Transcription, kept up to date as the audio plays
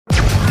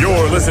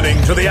You're listening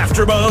to the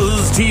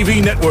AfterBuzz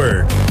TV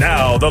Network,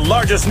 now the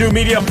largest new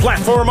media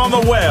platform on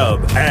the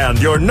web, and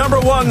your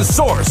number one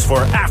source for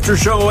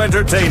after-show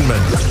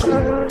entertainment.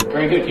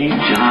 Very good, Keith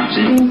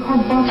Johnson.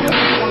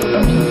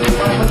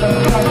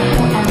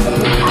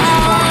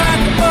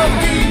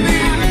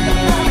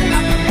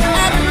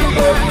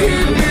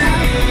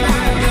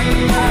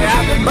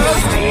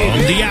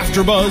 From the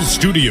AfterBuzz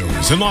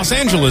Studios in Los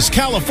Angeles,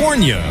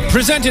 California,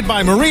 presented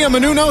by Maria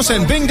Menounos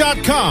and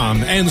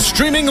Bing.com, and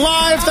streaming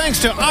live thanks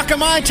to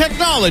Akamai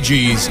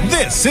Technologies,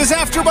 this is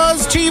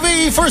AfterBuzz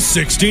TV for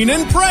 16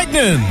 and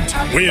Pregnant.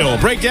 We'll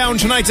break down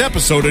tonight's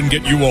episode and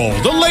get you all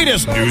the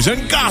latest news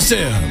and gossip.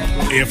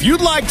 If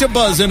you'd like to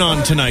buzz in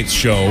on tonight's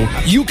show,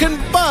 you can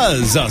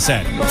buzz us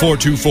at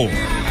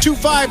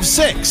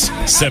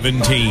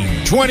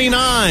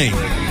 424-256-1729.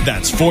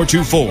 That's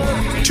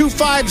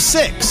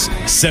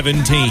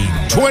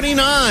 424-256-1729.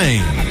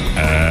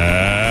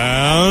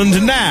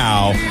 And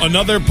now,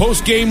 another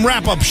post-game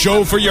wrap-up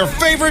show for your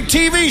favorite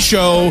TV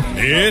show.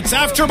 It's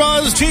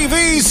AfterBuzz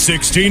TV's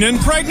 16 and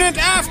Pregnant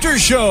After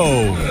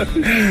Show.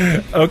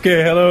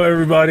 Okay, hello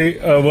everybody.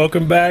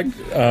 Welcome back.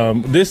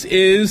 This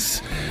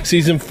is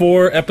season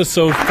 4,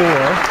 episode 4,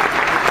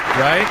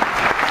 right?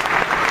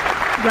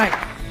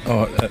 Right.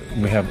 Oh,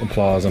 we have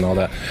applause and all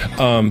that.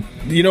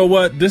 You know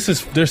what?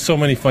 There's so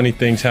many funny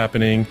things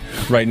happening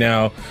right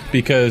now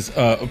because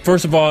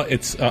first of all,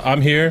 it's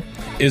I'm here.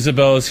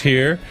 Isabel is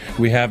here.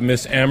 We have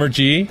Miss Amber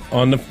G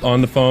on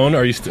the phone.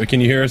 Can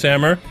you hear us,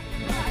 Amber?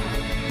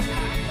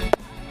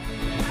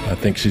 I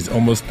think she's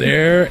almost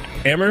there.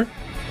 Amber?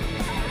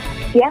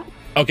 Yeah.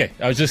 Okay.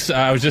 I was just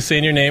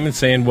saying your name and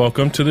saying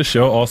welcome to the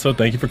show. Also,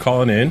 thank you for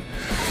calling in.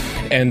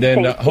 And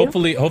then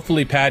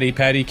hopefully Patty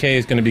K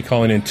is going to be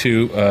calling in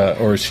too,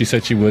 or she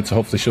said she would, so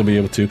hopefully she'll be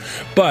able to.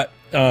 But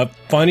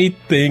funny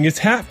things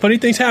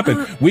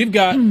happen. We've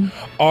got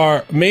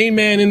our main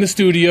man in the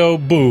studio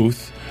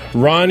booth,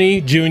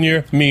 Ronnie Jr.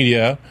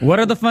 Media. What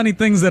are the funny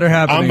things that are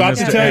happening? I'm about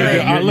to tell you.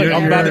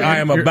 I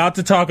am about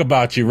to talk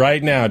about you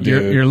right now,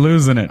 dude. You're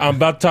losing it. I'm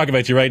about to talk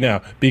about you right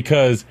now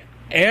because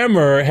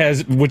Amber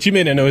has, what you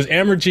may not know is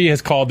Amber G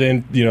has called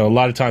in, a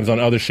lot of times on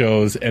other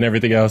shows and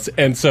everything else.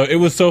 And so it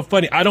was so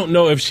funny. I don't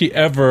know if she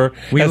ever.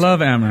 We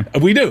love Amber.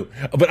 We do.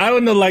 But I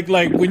don't know, like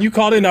when you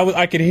called in,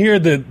 I could hear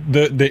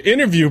the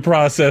interview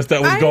process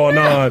that was going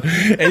on.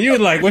 And you were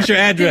like, what's your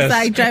address?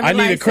 Like, I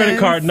need a credit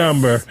card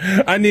number.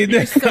 I need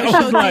this. I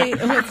was like,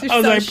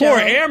 poor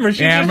Amber.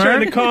 She's just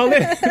trying to call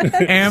in.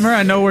 Amber,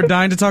 I know we're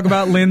dying to talk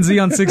about Lindsay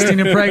on 16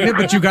 and Pregnant,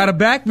 but you got to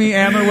back me.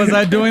 Amber, was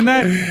I doing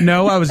that?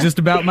 No, I was just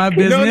about my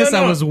business.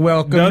 No. I was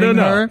welcoming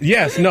her.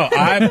 Yes, no.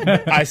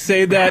 I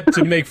say that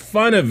to make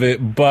fun of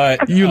it,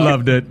 but you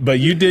loved it. But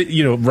you did.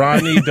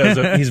 Ronnie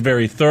he's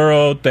very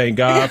thorough. Thank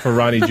God for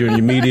Ronnie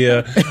Jr.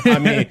 Media. I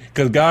mean,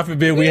 because God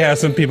forbid we have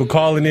some people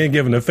calling in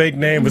giving a fake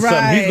name or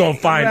something. He's gonna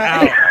find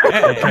out.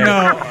 Okay.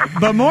 No,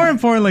 but more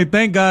importantly,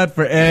 thank God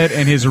for Ed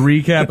and his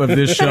recap of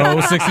this show,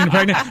 16 and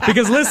Pregnant.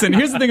 Because listen,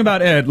 here's the thing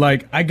about Ed.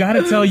 Like, I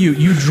gotta tell you,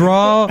 you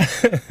draw.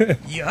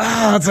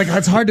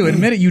 It's hard to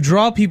admit it. You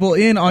draw people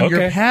in on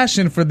your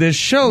passion for this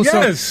show.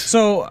 Yes.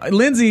 So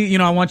Lindsay,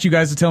 I want you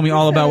guys to tell me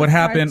all about what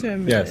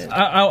happened. Yes.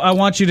 I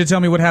want you to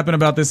tell me what happened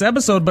about this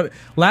episode. But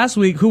last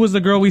week, who was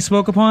the girl we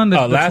spoke upon?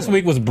 Last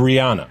week was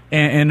Brianna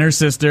and her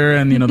sister,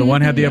 and the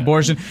one had the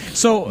abortion.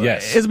 So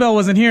Isabel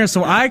wasn't here,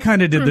 so I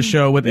kind of did the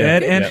show with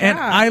Ed, and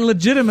I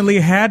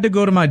legitimately had to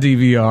go to my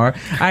DVR.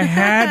 I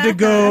had to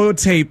go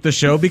tape the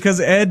show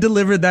because Ed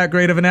delivered that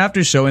great of an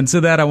after show. And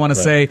to that, I want to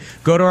say,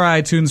 go to our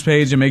iTunes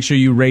page and make sure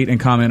you rate and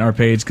comment our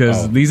page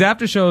because these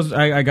after shows,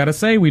 I gotta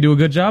say, we do a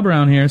good job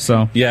around here.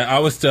 So yeah, I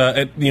was,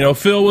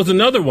 Phil was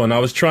another one. I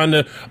was trying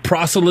to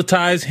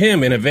proselytize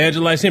him and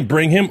evangelize him,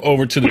 bring him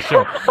over to the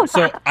show.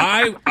 So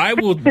I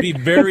will be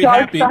very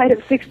happy. The dark side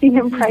of 16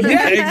 and Pregnant.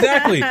 Yeah,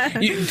 exactly.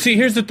 See,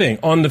 here's the thing.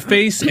 On the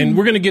face, and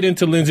we're going to get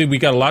into Lindsay. We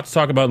got a lot to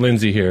talk about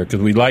Lindsay here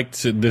because we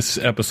liked this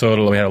episode.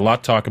 We had a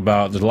lot to talk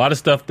about. There's a lot of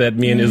stuff that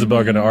me and Isabel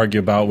are going to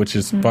argue about, which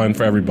is fun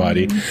for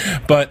everybody.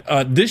 But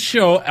this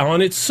show,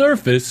 on its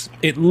surface,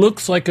 it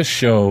looks like a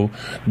show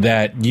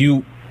that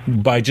you,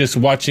 by just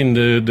watching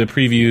the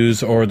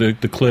previews or the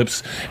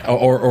clips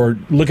or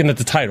looking at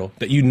the title,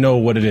 that you know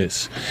what it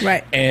is.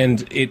 Right.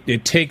 And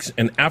it takes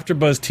an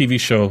AfterBuzz TV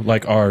show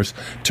like ours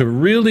to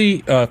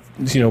really,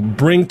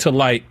 bring to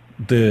light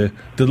the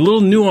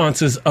little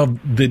nuances of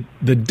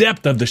the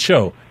depth of the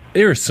show.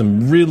 There are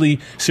some really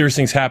serious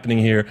things happening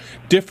here.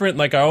 Different,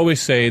 like I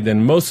always say,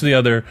 than most of the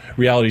other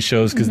reality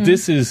shows, because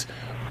this is,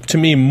 to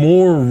me,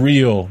 more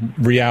real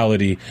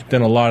reality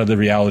than a lot of the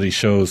reality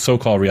shows,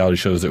 so-called reality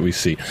shows that we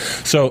see.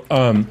 So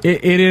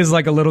it is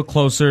like a little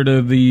closer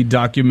to the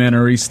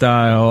documentary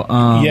style.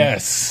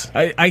 Yes.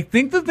 I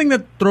think the thing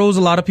that throws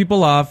a lot of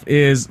people off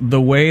is the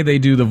way they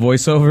do the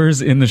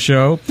voiceovers in the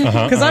show.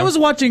 Because I was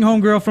watching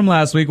Homegirl from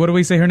last week. What did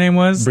we say her name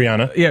was?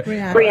 Brianna.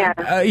 Yeah.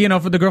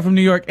 Brianna. For the girl from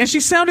New York. And she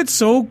sounded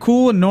so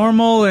cool and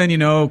normal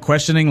and,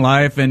 questioning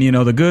life and,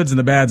 the goods and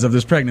the bads of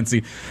this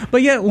pregnancy.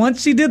 But yet,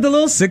 once she did the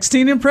little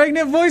 16 and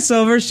Pregnant voiceover,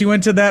 voiceover, she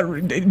went to that.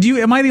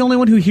 Am I the only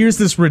one who hears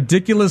this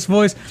ridiculous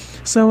voice?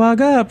 So I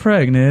got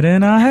pregnant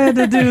and I had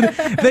to do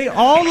that. They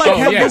all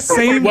have the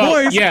same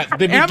voice. Yeah, the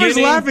beginning. Amber's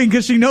laughing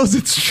because she knows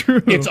it's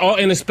true. It's all,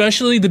 and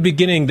especially the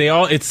beginning. They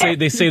say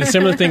the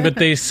similar thing, but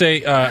they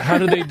say, how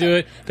do they do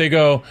it? They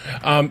go,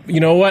 you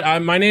know what?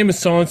 My name is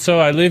so and so.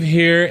 I live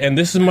here, and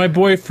this is my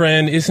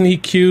boyfriend. Isn't he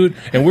cute?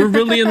 And we're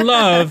really in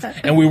love,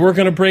 and we were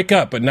going to break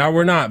up, but now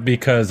we're not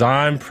because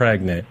I'm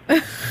pregnant.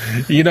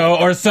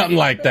 Or something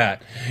like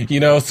that.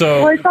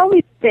 So. Well, it's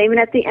always the same, and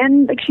at the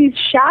end, she's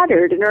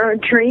shattered, and her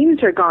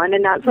dreams are gone,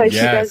 and that's why she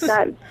does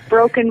that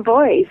broken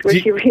voice, where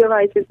she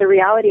realizes the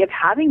reality of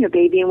having a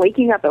baby and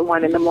waking up at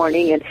 1 in the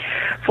morning, and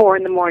 4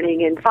 in the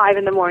morning, and 5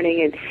 in the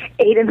morning, and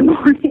 8 in the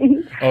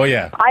morning. Oh,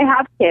 yeah. I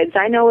have kids.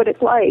 I know what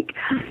it's like.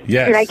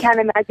 Yes. And I can't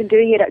imagine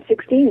doing it at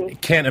 16.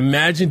 Can't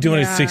imagine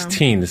doing it at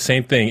 16. The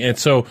same thing. And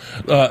so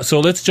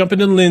let's jump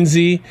into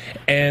Lindsay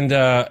and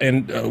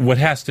what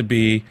has to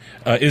be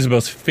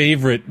Isabel's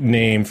favorite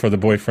name for the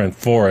boyfriend,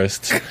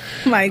 Forrest.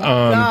 My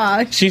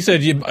gosh. She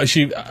said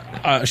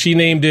she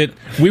named it.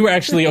 We were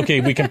actually,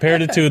 we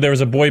compared it to, there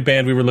was a boy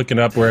band we were looking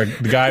up where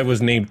the guy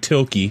was named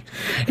Tilky.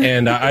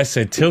 And I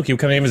said, Tilky,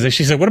 what kind of name is this?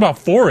 She said, what about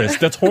Forrest?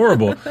 That's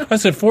horrible. I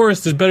said,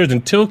 Forrest is better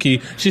than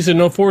Tilky. She said,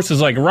 no, Forrest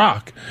is like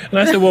Rock. And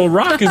I said, well,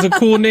 Rock is a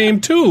cool name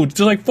too. It's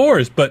like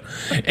Forrest. But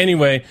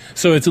anyway,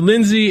 so it's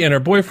Lindsay and her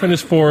boyfriend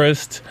is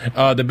Forrest.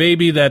 The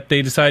baby that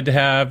they decide to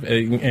have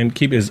and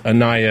keep is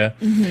Anaya.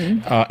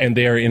 And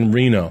they are in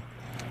Reno.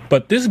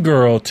 But this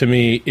girl, to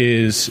me,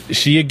 is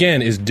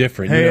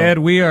different. Hey, Ed,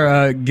 we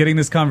are getting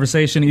this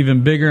conversation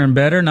even bigger and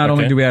better. Not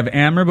only do we have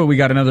Amber, but we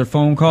got another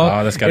phone call.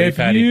 Oh, that's got to be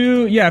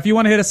Patty. If you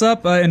want to hit us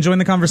up and join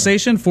the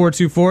conversation,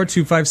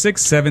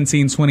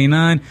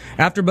 424-256-1729.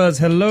 AfterBuzz,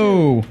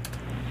 hello.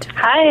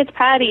 Hi, it's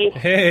Patty.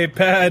 Hey,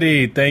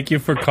 Patty. Thank you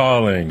for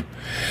calling.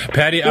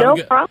 Patty,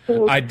 no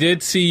problem. I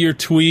did see your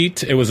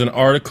tweet. It was an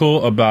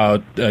article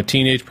about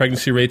teenage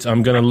pregnancy rates.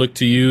 I'm going to look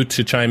to you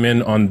to chime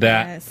in on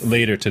that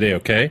later today,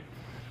 okay?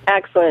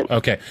 Excellent.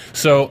 Okay.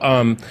 So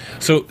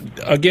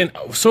again,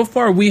 so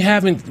far we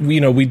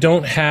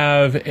don't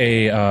have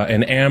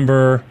an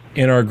Amber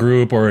in our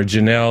group or a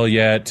Janelle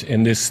yet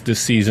in this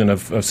season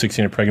of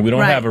 16 and Pregnant. We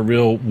don't have a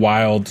real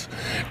wild,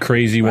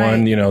 crazy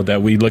one,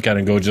 that we look at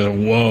and go just,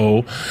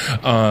 whoa.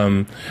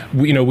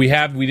 We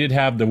did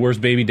have the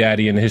worst baby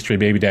daddy in the history of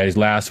baby daddies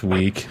last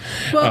week.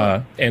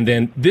 Well, and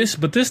then this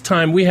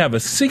time we have a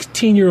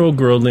 16-year-old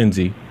girl,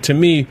 Lindsay, to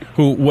me,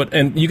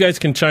 and you guys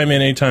can chime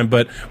in anytime,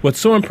 but what's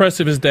so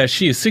impressive is that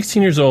she is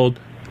 16 years old,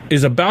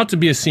 is about to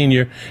be a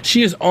senior.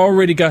 She has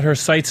already got her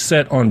sights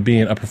set on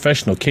being a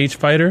professional cage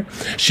fighter.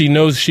 She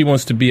knows she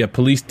wants to be a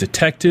police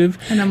detective.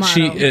 And a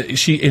model.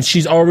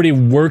 She's already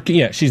working.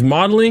 Yeah, she's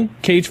modeling,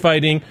 cage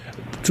fighting,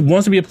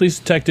 wants to be a police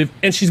detective,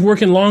 and she's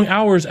working long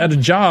hours at a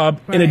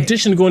job in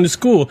addition to going to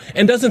school,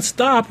 and doesn't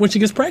stop when she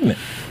gets pregnant.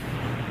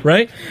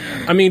 Right?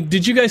 I mean,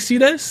 did you guys see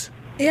this?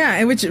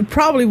 Yeah, which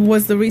probably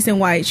was the reason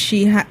why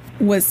she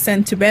was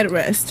sent to bed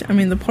rest. I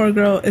mean, the poor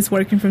girl is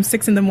working from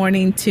 6 in the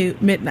morning to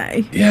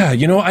midnight. Yeah, I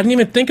didn't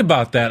even think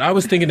about that. I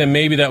was thinking that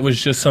maybe that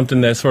was just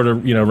something that sort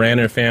of, ran in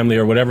her family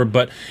or whatever.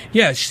 But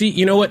yeah,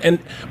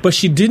 but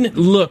she didn't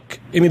look.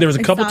 I mean, there was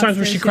a couple times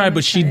where she cried,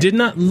 but she did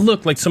not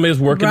look like somebody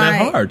was working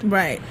that hard.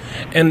 Right.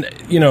 And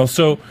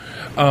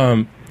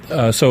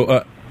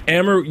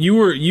Amber, you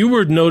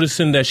were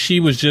noticing that she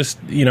was just,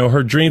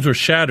 her dreams were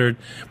shattered.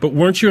 But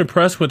weren't you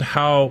impressed with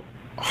how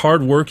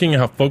hardworking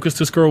and how focused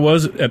this girl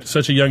was at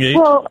such a young age?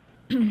 Well,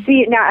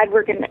 see, now,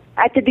 Edward,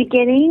 at the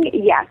beginning,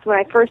 yes. When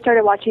I first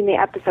started watching the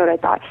episode, I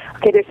thought,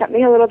 okay, there's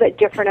something a little bit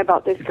different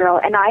about this girl.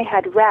 And I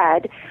had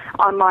read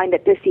online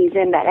that this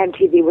season that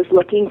MTV was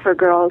looking for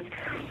girls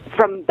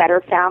from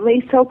better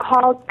families,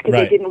 so-called, because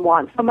they didn't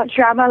want so much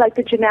drama like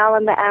the Janelle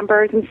and the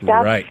Ambers and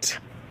stuff. Right.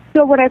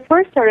 So when I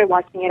first started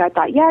watching it, I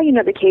thought,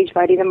 the cage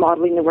fighting, the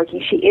modeling, the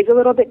working, she is a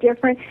little bit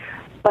different.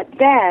 But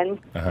then...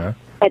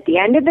 At the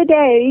end of the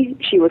day,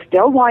 she was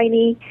still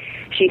whiny.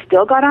 She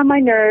still got on my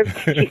nerves.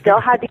 She still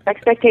had the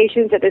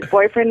expectations that this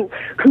boyfriend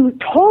who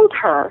told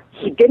her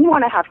he didn't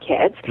want to have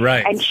kids.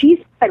 Right. And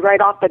she said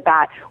right off the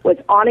bat was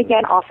on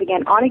again, off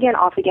again, on again,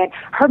 off again.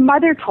 Her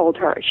mother told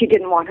her she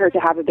didn't want her to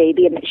have a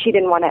baby and that she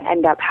didn't want to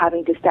end up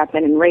having to step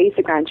in and raise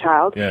the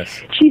grandchild.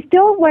 Yes. She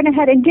still went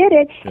ahead and did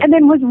it and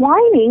then was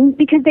whining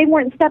because they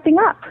weren't stepping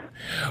up.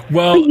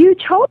 Well, but you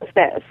chose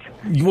this.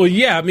 Well,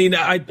 yeah. I mean,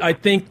 I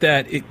think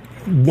that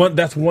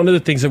that's one of the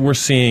things that we're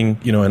seeing,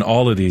 in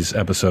all of these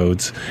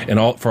episodes and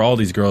for all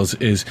these girls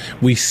is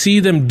we see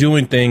them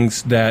doing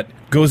things that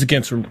goes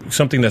against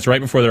something that's right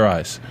before their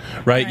eyes,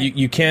 right?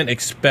 You can't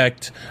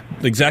expect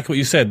exactly what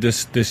you said,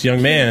 this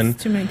young man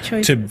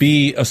to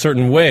be a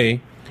certain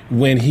way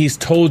when he's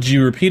told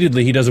you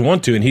repeatedly he doesn't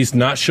want to, and he's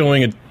not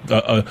showing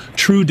a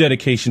true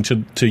dedication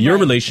to your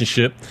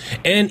relationship,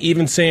 and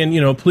even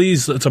saying,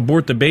 please let's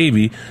abort the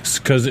baby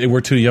because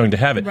we're too young to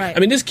have it. Right. I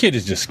mean, this kid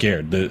is just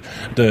scared. The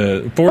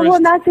Forrest. Well,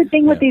 and that's the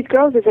thing with these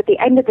girls is at the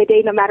end of the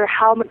day, no matter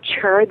how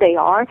mature they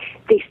are,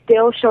 they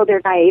still show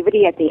their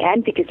naivety at the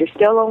end because they're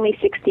still only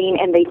 16,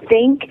 and they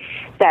think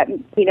that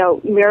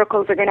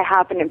miracles are going to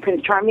happen and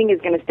Prince Charming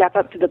is going to step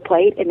up to the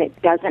plate, and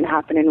it doesn't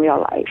happen in real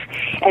life.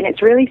 And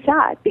it's really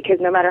sad because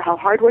no matter how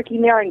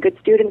hardworking they are and good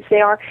students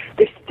they are,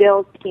 they're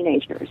still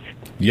teenagers.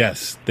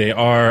 Yes, they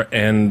are,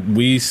 and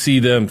we see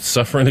them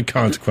suffering the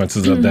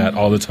consequences of that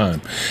all the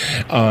time.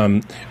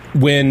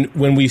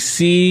 When we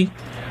see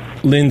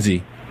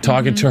Lindsay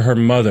talking to her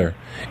mother,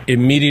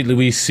 immediately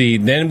we see a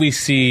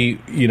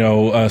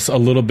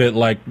little bit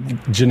like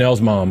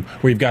Janelle's mom,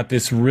 where you've got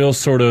this real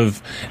sort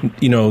of,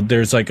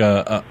 there's like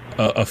a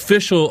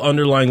official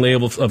underlying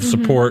label of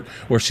support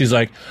where she's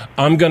like,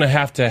 I'm going to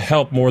have to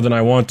help more than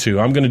I want to.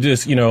 I'm going to do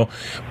this,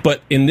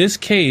 But in this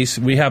case,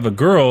 we have a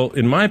girl,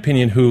 in my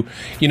opinion, who,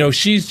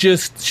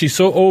 she's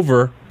so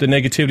over the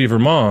negativity of her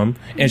mom,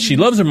 and she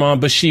loves her mom,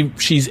 but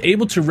she's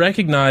able to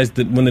recognize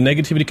that when the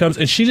negativity comes,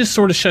 and she just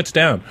sort of shuts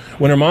down.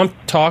 When her mom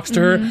talks to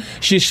her,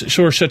 she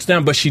sort of shuts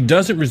down, but she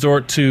doesn't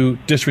resort to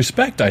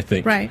disrespect, I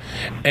think. Right.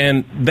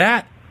 And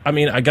that,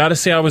 I got to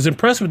say I was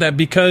impressed with that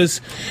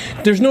because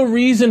there's no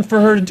reason for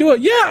her to do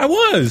it. Yeah, I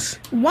was.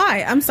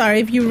 Why? I'm sorry.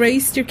 If you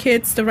raised your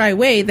kids the right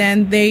way,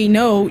 then they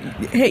know,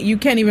 hey, you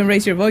can't even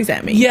raise your voice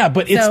at me. Yeah,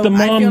 but it's the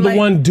mom, the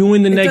one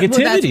doing the negativity.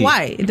 Well, that's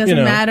why. It doesn't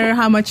matter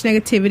how much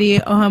negativity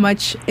or how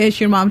much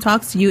ish your mom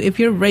talks to you. If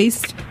you're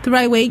raised the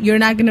right way, you're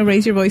not going to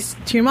raise your voice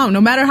to your mom,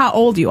 no matter how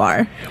old you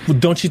are. Well,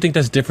 don't you think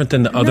that's different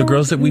than the other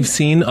girls that we've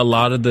seen? A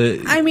lot of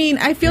the...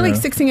 I feel like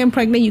 16 and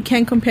Pregnant, you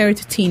can't compare it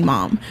to Teen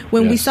Mom.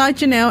 When we saw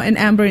Janelle and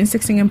Amber in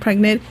 16 and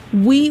Pregnant,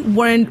 we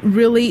weren't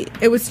really...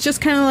 It was just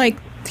kind of like,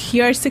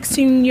 here are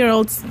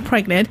 16-year-olds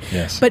pregnant,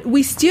 but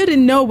we still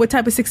didn't know what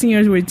type of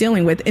 16-year-olds we were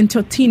dealing with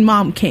until Teen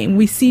Mom came.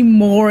 We see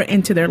more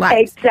into their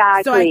lives.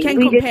 Exactly. So I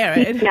can't compare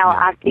it. Now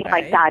acting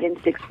like that in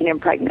 16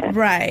 and Pregnant.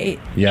 Right.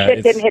 Yeah.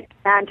 Shit didn't hit the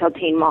fan until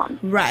Teen Mom.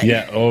 Right.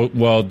 Yeah. Oh,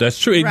 well, that's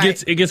true.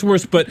 It gets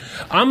worse. But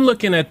I'm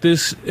looking at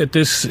this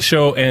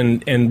show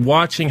and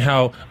watching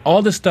how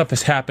all this stuff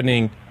is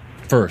happening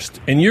first,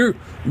 and you're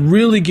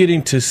really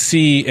getting to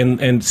see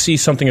and see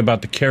something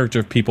about the character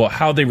of people,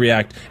 how they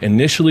react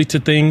initially to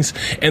things,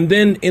 and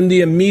then in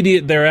the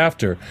immediate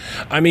thereafter.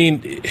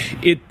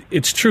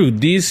 It's true.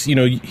 These,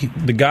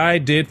 the guy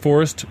did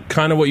Forrest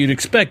kind of what you'd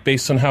expect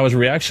based on how his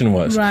reaction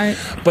was. Right.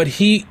 But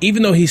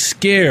even though he's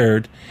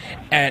scared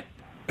at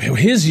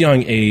his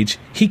young age,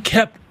 he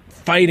kept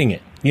fighting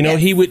it.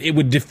 It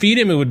would defeat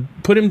him, it would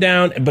put him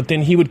down, but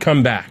then he would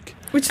come back.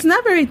 Which is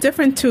not very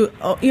different to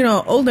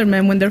older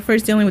men when they're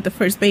first dealing with the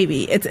first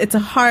baby. It's a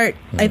hard.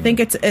 I think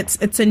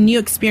it's a new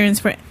experience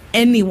for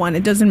anyone.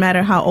 It doesn't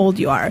matter how old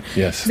you are.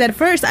 Yes. Because at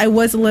first I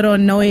was a little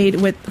annoyed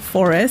with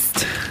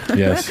Forrest.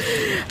 Yes.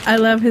 I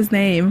love his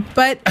name,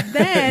 but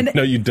then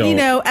no, you don't.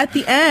 At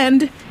the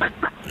end,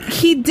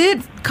 he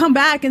did come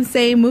back and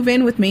say, "Move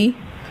in with me,"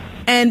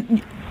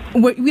 and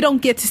we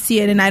don't get to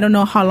see it, and I don't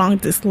know how long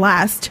this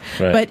lasts.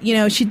 Right.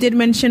 But, she did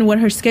mention what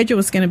her schedule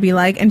was going to be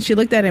like, and she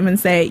looked at him and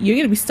say, you're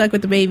going to be stuck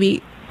with the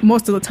baby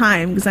most of the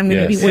time because I'm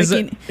going to be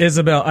working.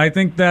 Isabel, I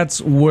think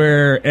that's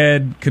where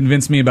Ed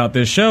convinced me about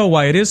this show.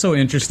 Why it is so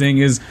interesting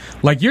is,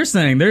 like you're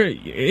saying,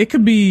 it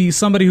could be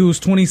somebody who's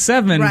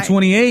 27,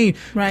 28,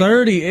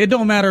 30. It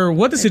don't matter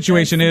what the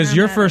situation is.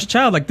 Your first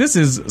child, like this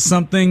is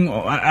something,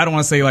 I don't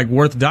want to say like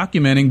worth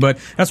documenting, but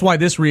that's why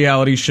this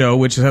reality show,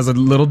 which has a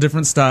little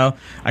different style,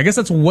 I guess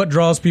that's what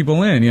draws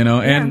people in,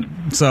 and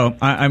so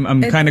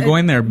I'm kind of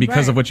going there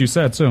because of what you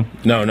said too.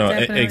 No,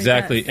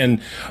 exactly. Yes.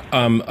 And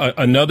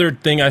another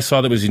thing I saw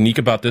that was unique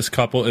about this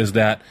couple is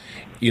that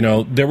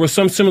there were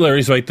some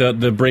similarities, like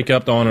the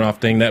breakup, the on and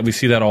off thing, that we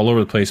see that all over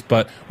the place.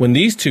 But when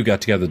these two got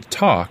together to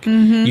talk,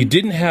 you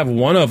didn't have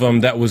one of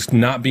them that was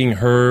not being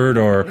heard,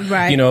 or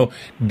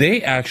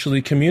they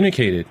actually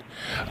communicated.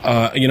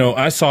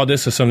 I saw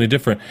this as something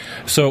different.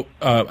 So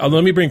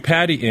let me bring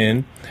Patty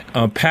in.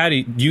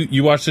 Patty,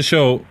 you watched the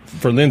show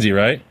for Lindsay,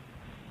 right?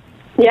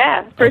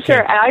 Yeah, for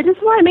sure. I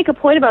just want to make a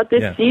point about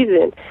this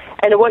season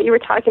and what you were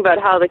talking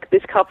about, how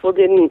this couple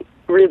didn't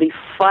really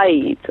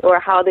fight, or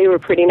how they were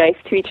pretty nice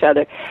to each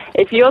other.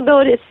 If you'll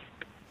notice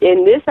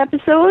in this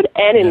episode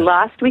and in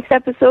last week's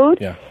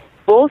episode,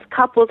 both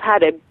couples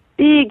had a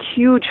big,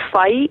 huge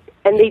fight,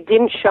 and they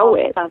didn't show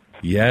it.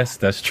 Yes,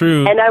 that's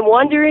true. And I'm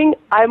wondering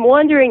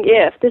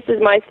if, this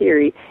is my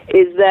theory,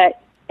 is that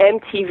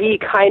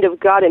MTV kind of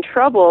got in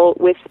trouble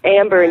with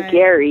Amber and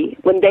Gary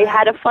when they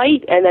had a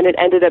fight, and then it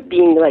ended up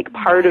being like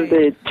part of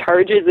the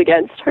charges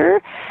against her.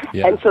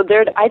 Yeah. And so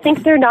I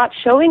think they're not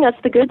showing us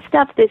the good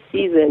stuff this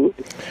season.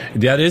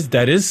 That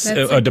is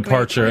a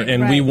departure,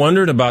 and we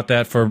wondered about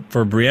that for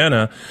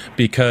Brianna,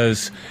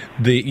 because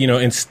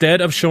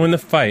instead of showing the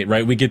fight,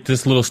 we get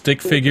this little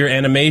stick figure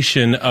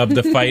animation of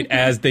the fight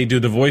as they do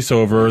the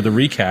voiceover or the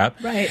recap.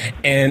 Right.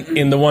 And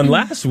in the one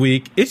last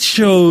week, it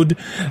showed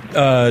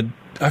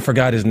I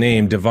forgot his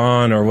name,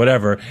 Devon or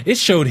whatever. It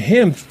showed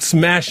him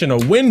smashing a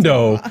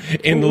window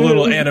in the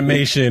little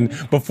animation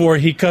before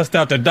he cussed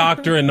out the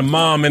doctor and the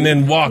mom and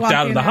then walked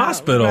out of the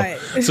hospital. Right.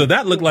 So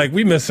that looked like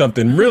we missed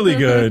something really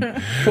good.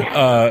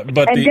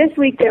 This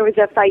week there was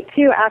a fight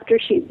too after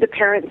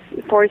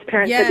Forrest's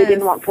parents said they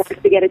didn't want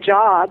Forrest to get a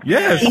job.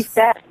 Yes. He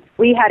said,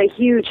 we had a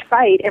huge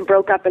fight and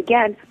broke up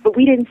again, but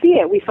we didn't see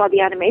it. We saw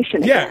the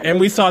animation again. And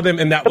we saw them,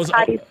 and that was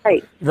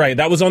right.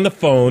 That was on the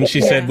phone.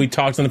 She said we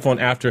talked on the phone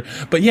after.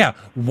 But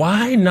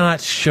why not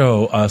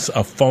show us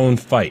a phone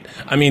fight?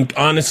 I mean,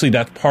 honestly,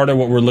 that's part of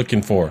what we're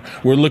looking for.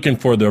 We're looking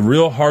for the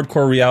real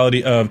hardcore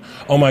reality of,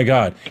 oh my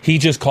God, he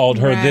just called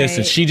her this,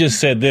 and she just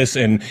said this,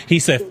 and he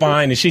said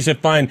fine, and she said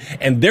fine,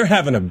 and they're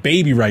having a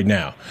baby right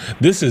now.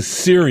 This is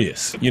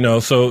serious,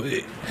 So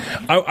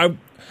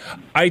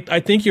I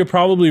think you're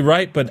probably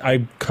right, but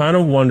I kind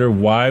of wonder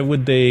why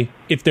would they,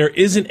 if there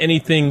isn't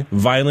anything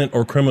violent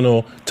or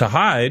criminal to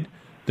hide,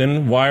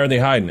 then why are they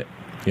hiding it?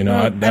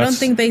 I don't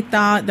think they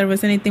thought there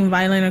was anything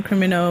violent or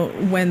criminal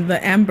when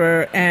the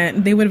Amber,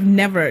 and they would have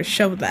never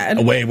showed that.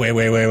 Wait.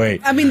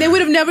 I mean, they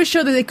would have never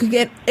showed that they could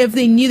get, if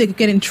they knew they could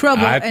get in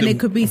trouble, and it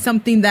could be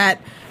something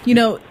that,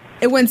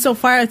 it went so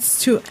far as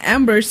to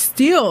Amber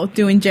still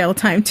doing jail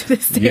time to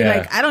this day. Yeah.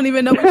 Like, I don't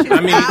even know where she's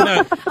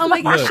out. I'm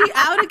like, is she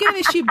out again?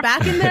 Is she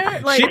back in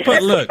there? Like, we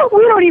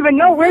don't even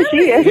know where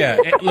she is. Yeah,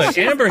 look,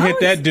 Amber hit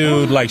that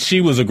dude like she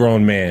was a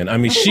grown man. I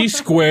mean, she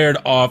squared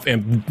off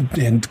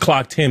and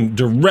clocked him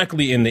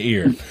directly in the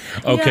ear.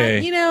 Okay.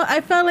 Yeah,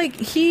 I felt like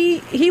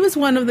he was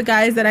one of the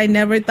guys that I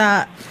never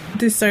thought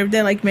deserved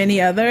it like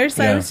many others.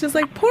 So I was just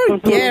like, poor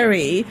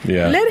Gary.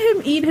 Yeah. Let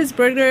him eat his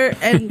burger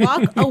and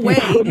walk away.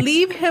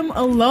 Leave him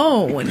alone.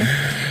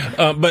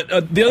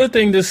 But the other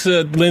thing this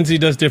Lindsay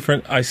does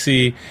different, I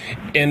see,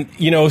 and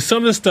some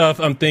of the stuff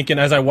I'm thinking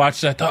as I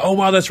watched it, I thought, oh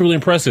wow, that's really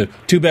impressive.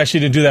 Too bad she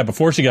didn't do that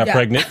before she got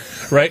pregnant,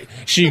 right?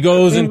 She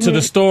goes into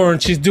the store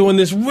and she's doing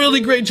this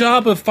really great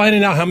job of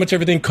finding out how much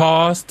everything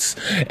costs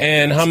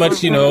and how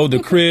much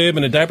the crib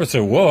and the diaper.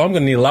 So whoa, I'm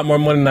going to need a lot more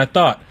money than I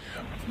thought.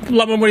 A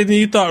lot more money than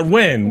you thought.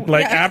 When?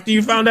 Like after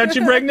you found out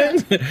you're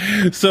pregnant?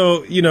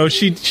 So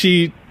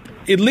she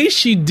at least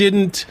she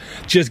didn't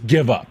just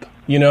give up.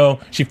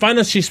 She finds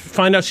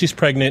out she's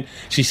pregnant.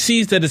 She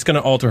sees that it's going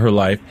to alter her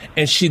life,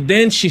 and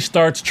she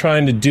starts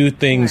trying to do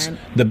things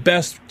the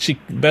best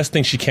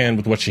thing she can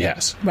with what she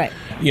has. Right.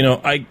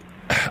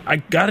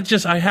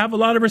 I have a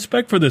lot of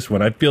respect for this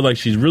one. I feel like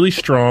she's really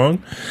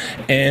strong,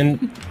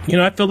 and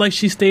I feel like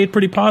she stayed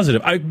pretty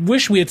positive. I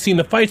wish we had seen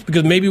the fights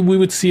because maybe we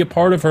would see a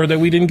part of her that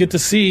we didn't get to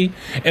see,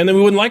 and then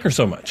we wouldn't like her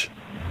so much.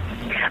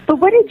 But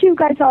what did you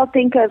guys all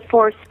think of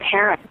Forrest's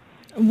parents?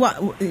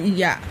 What?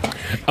 Yeah.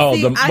 Oh,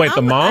 the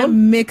mom? I have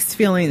mixed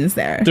feelings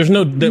there. There's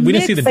no, we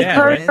didn't see the dad,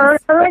 right?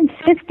 Her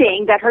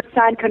insisting that her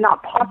son could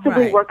not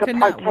possibly work a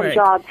part-time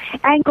job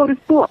and go to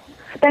school.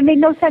 That made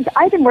no sense.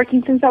 I've been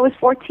working since I was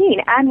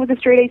 14 and was a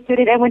straight-A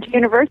student and went to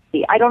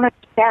university. I don't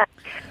understand.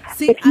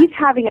 If he's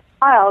having a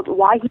child,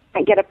 why he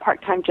can't get a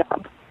part-time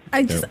job?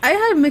 I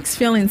had mixed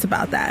feelings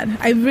about that.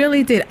 I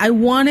really did. I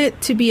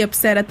wanted to be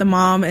upset at the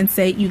mom and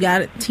say, you got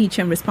to teach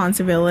him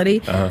responsibility.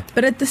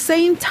 But at the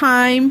same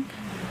time,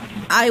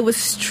 I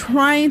was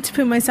trying to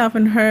put myself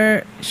in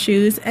her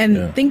shoes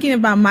and thinking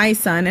about my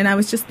son. And I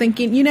was just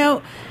thinking,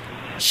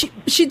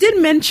 she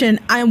did mention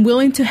I'm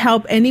willing to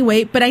help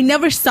anyway, but I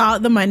never saw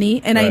the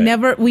money, and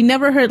we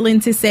never heard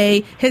Lindsay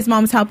say his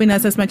mom's helping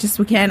us as much as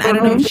we can. I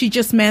don't know if she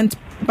just meant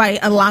by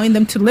allowing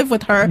them to live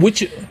with her.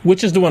 Which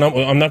is the one?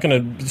 I'm not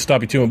going to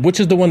stop you too much. Which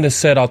is the one that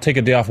said I'll take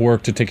a day off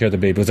work to take care of the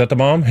baby? Was that the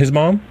mom? His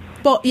mom?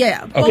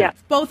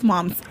 Both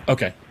moms.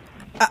 Okay.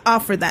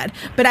 Offer that,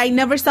 but I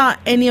never saw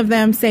any of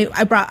them say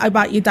I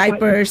bought you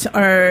diapers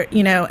or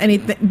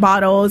anything,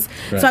 bottles.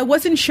 So I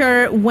wasn't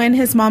sure when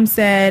his mom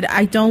said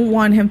I don't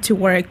want him to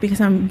work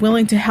because I'm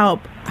willing to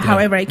help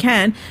however I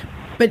can.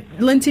 But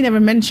Lindsay never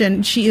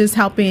mentioned she is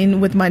helping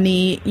with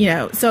money,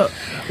 so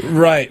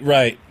right.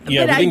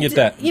 Yeah, we didn't get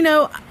that.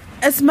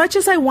 As much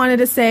as I wanted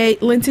to say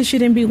Lindsay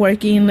shouldn't be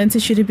working, Lindsay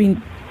should have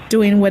been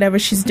doing whatever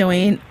she's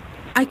doing,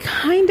 I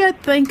kind of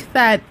think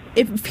that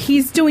if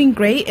he's doing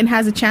great and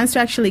has a chance to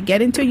actually get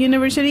into a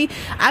university,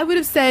 I would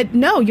have said,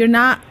 no, you're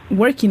not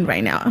working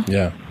right now.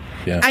 Yeah.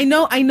 I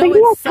know but he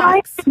has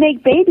time to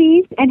make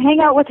babies and hang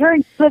out with her,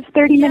 and he lives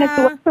 30 minutes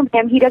away from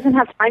him. He doesn't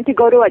have time to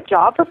go to a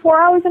job for 4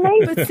 hours a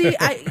night. But see,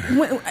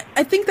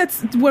 I think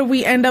that's where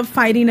we end up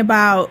fighting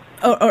about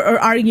or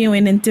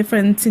arguing in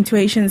different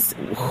situations.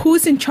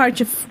 Who's in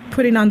charge of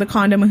putting on the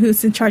condom and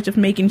who's in charge of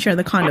making sure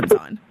the condom's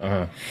on?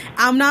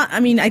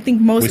 I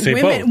think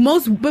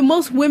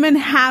most women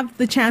have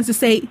the chance to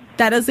say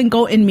that doesn't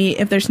go in me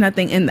if there's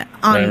nothing in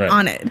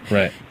on it.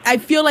 Right. I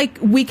feel like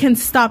we can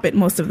stop it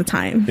most of the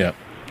time. Yeah.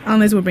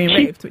 Unless we're being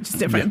raped, which is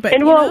different. But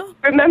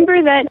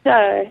remember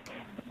that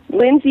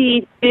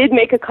Lindsay did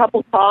make a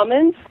couple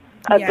comments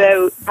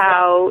about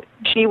how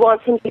she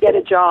wants him to get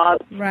a job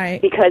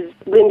because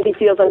Lindsay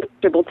feels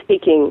uncomfortable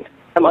taking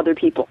from other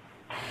people.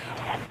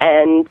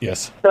 And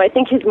so I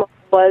think his mom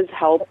was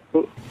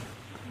helping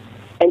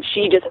and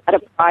she just had a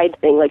pride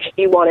thing. Like,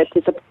 she wanted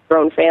to support her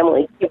own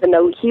family, even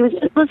though he was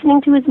just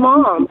listening to his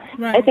mom.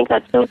 Right. I think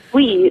that's so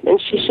sweet,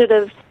 and she should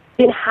have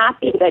been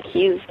happy that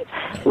he's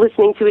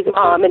listening to his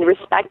mom and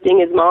respecting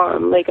his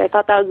mom. Like, I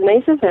thought that was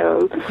nice of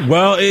him.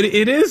 Well,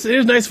 it is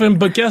nice of him,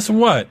 but guess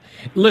what?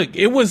 Look,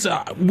 it was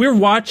we're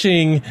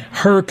watching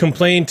her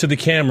complain to the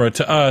camera,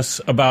 to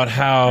us, about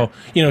how,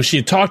 you know, she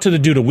had talked to the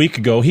dude a week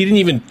ago. He didn't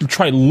even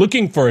try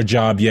looking for a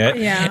job yet.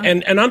 Yeah.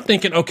 And I'm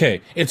thinking,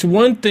 okay, it's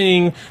one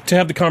thing to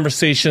have the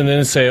conversation and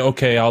then say,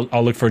 okay,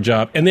 I'll look for a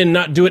job, and then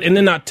not do it, and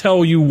then not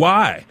tell you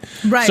why.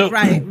 Right, so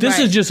right. This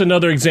is just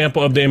another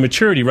example of the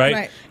immaturity,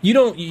 right? You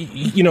don't,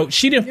 you know,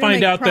 she didn't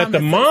find out that the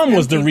mom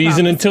was the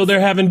reason until they're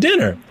having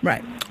dinner.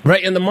 Right.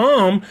 Right. And the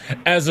mom,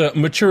 as a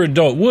mature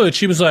adult would,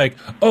 she was like,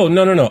 oh,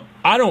 no.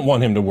 I don't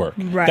want him to work.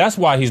 Right. That's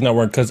why he's not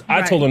working, because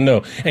I told him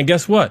no. And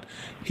guess what?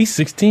 He's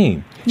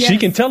 16. Yes. She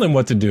can tell him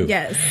what to do.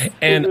 Yes.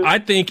 And I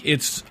think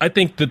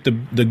that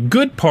the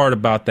good part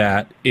about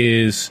that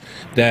is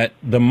that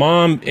the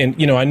mom, and,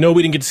 you know, I know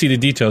we didn't get to see the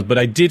details, but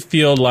I did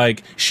feel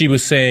like she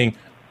was saying,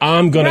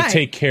 I'm going to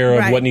take care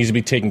of what needs to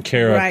be taken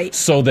care of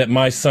so that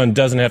my son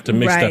doesn't have to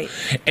mix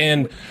stuff.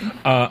 And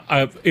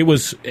it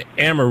was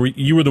Amber,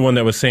 you were the one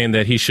that was saying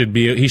that he should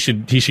go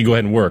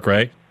ahead and work,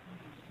 right?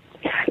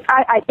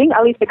 I think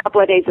at least a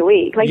couple of days a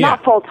week, like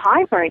not full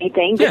time or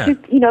anything, but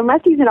just, you know,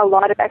 unless he's in a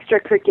lot of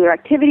extracurricular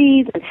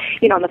activities, and,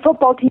 you know, on the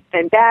football team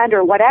and band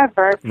or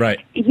whatever,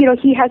 you know,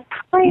 he has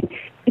time.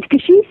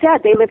 Because she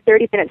said they live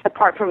 30 minutes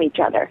apart from each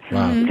other.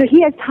 Wow. So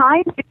he has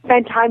time to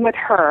spend time with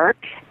her,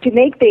 to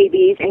make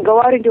babies and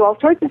go out and do all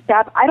sorts of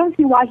stuff. I don't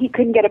see why he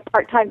couldn't get a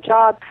part-time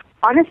job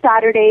on a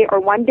Saturday or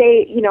one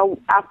day, you know,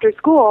 after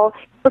school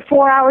for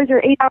 4 hours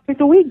or 8 hours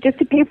a week just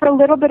to pay for a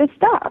little bit of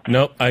stuff.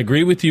 No, I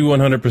agree with you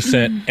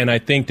 100%. And I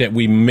think that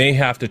we may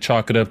have to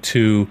chalk it up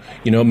to,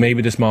 you know,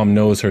 maybe this mom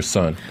knows her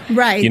son.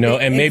 Right. You know,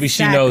 and maybe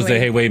she knows that,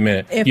 hey, wait a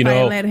minute, if you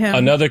know,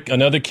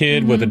 another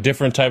kid with a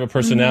different type of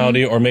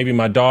personality, or maybe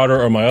my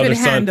daughter or my other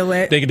son,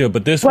 they could do it.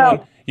 But this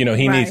one, you know,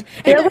 he needs.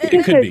 There was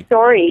just a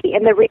story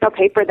in the Reno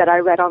paper that I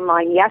read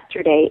online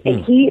yesterday,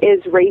 and he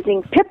is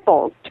raising pit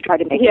bulls to try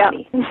to make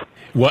money.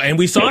 Well, and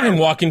we saw him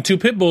walking 2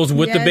 pit bulls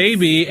with the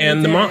baby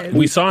and the mom.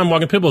 We saw him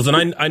walking pit bulls,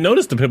 and I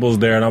noticed the pit bulls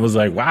there, and I was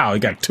like, wow, he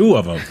got 2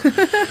 of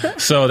them.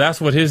 So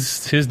that's what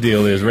his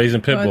deal is,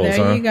 raising pit bulls.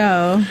 There you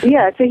go.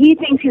 Yeah, so he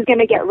thinks he's going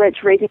to get rich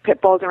raising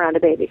pit bulls around a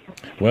baby.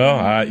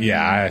 Well,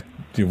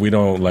 we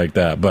don't like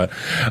that, but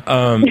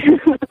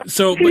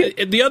so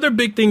but the other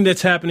big thing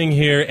that's happening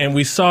here, and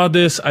we saw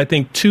this, I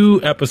think, 2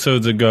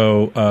 episodes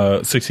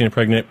ago, 16 and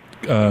Pregnant.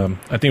 I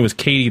think it was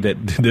Katie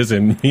that did this,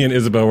 and me and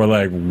Isabel were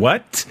like,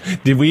 what?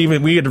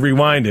 We had to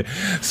rewind it.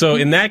 So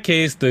in that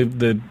case,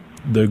 the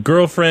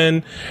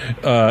girlfriend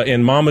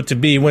and mama to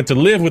be went to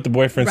live with the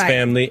boyfriend's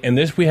family, and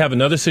we have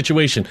another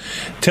situation.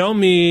 Tell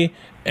me,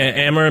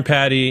 Amber and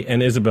Patty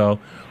and Isabel,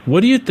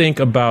 what do you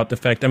think about the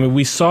fact, I mean,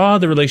 we saw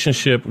the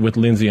relationship with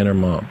Lindsay and her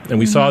mom, and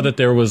we saw that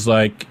there was,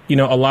 like, you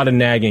know, a lot of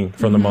nagging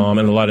from the mom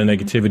and a lot of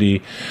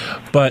negativity.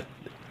 But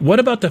what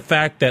about the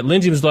fact that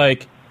Lindsay was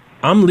like,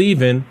 I'm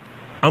leaving,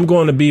 I'm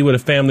going to be with a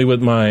family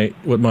with my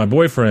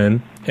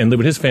boyfriend and live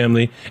with his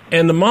family,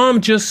 and the mom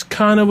just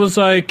kind of was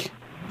like,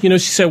 you know,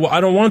 she said, well, I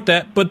don't want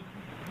that, but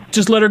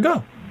just let her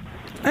go.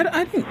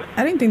 I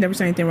didn't think there was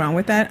anything wrong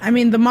with that. I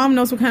mean, the mom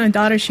knows what kind of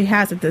daughter she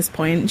has at this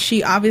point.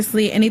 She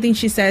obviously, anything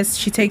she says,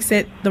 she takes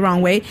it the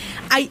wrong way.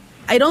 I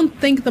don't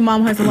think the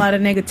mom has a lot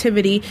of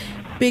negativity.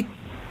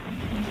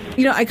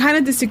 You know, I kind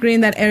of disagree in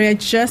that area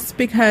just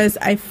because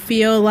I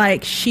feel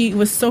like she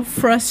was so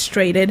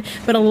frustrated.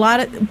 But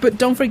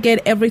don't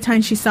forget, every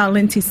time she saw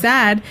Lindsay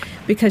sad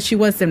because she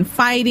wasn't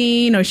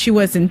fighting or she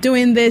wasn't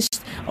doing this,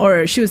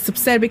 or she was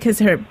upset because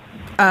her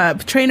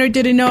trainer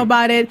didn't know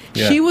about it.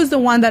 Yeah. She was the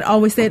one that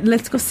always said,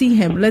 let's go see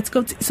him. Let's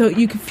go so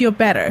you can feel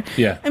better.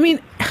 Yeah. I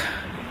mean,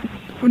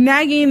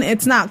 nagging,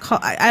 it's not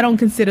I don't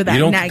consider that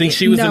nagging. You don't think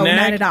she was a nag? No,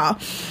 not at all.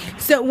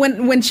 So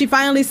when she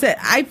finally said,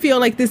 I feel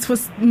like this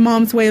was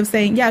mom's way of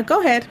saying, yeah,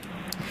 go ahead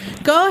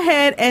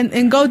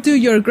and go do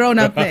your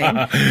grown-up thing.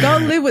 Go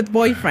live with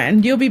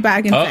boyfriend. You'll be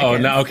back in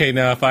seconds. Now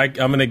if I'm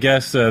going to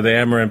guess the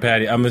Amber and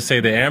Patty, I'm going to say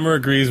the Amber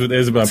agrees with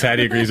Isabel,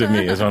 Patty agrees with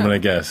me, is what I'm going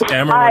to guess.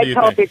 Amber, what do you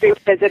think? I totally agree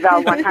with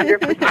Isabel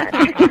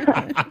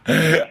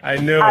 100%. I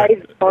knew it. I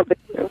totally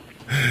do.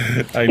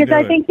 Because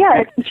I think,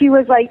 she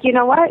was like, you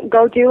know what,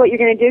 go do what you're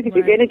going to do because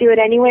you're going to do it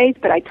anyways,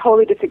 but I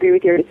totally disagree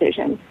with your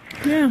decision.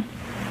 Yeah.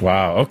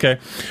 Wow, okay.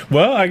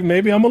 Well,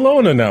 maybe I'm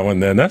alone on that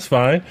one then. That's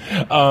fine.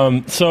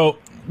 So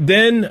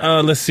then,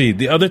 let's see.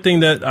 The other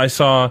thing that I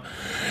saw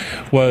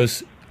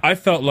was I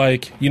felt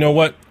like, you know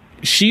what,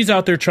 she's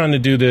out there trying to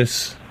do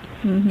this,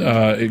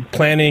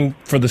 planning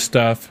for the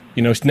stuff.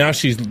 You know, now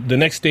the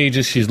next stage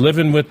is she's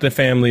living with the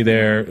family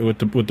there, with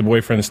the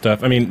boyfriend and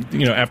stuff. I mean,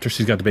 you know, after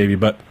she's got the baby,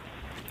 but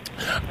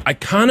I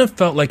kind of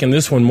felt like in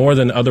this one more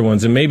than other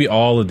ones, and maybe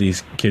all of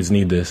these kids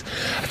need this,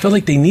 I felt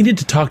like they needed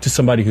to talk to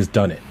somebody who's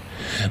done it.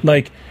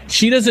 Like,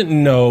 she doesn't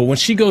know, when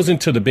she goes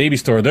into the baby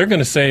store, they're going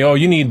to say, oh,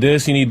 you need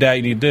this, you need that,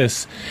 you need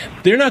this.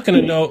 They're not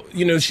going to know,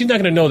 you know, she's not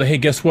going to know that, hey,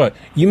 guess what?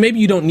 Maybe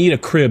you don't need a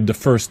crib the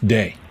first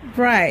day.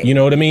 Right. You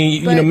know what I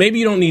mean? But maybe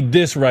you don't need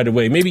this right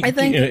away. Maybe I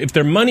think, if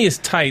their money is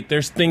tight,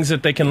 there's things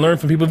that they can learn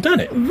from people who've done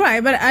it.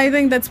 Right, but I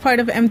think that's part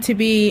of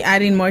MTV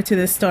adding more to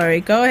the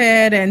story. Go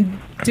ahead and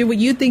do what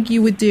you think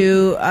you would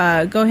do.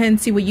 Go ahead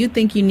and see what you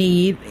think you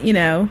need,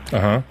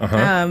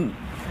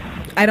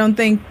 I don't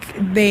think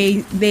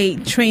they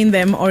train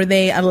them or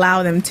they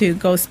allow them to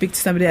go speak to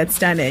somebody that's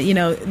done it.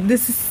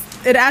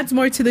 It adds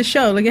more to the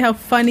show. Look at how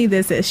funny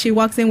this is. She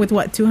walks in with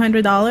what,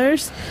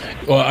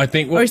 $200? Well, I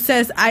think, or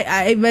says,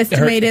 I've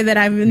estimated that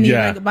I need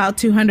like about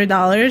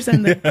 $200,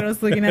 and the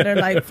girl's looking at her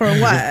like, for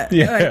what?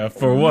 Yeah, like,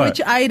 for what?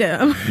 Which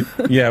item?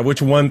 Yeah,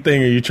 which one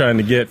thing are you trying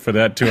to get for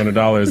that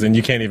 $200? And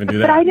you can't even do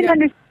that. But I didn't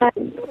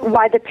understand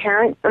why the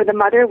parent or the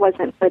mother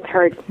wasn't with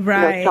her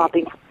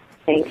shopping.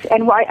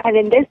 And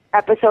in this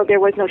episode there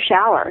was no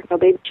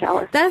baby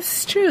shower.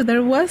 That's true.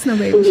 There was no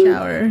baby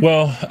shower.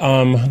 Well,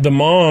 the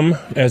mom,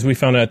 as we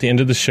found out at the end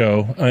of the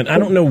show, and I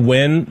don't know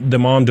when the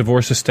mom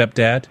divorced the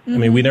stepdad. I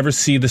mean, we never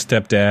see the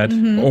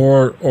stepdad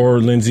or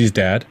Lindsay's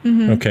dad.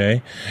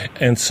 Okay,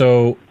 and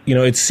so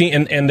it's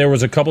seen. And there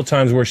was a couple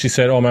times where she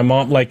said, "Oh, my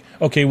mom,"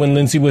 when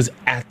Lindsay was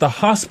at the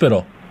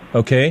hospital.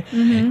 Okay.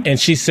 And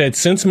she said,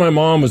 since my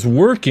mom was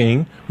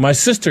working, my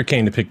sister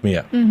came to pick me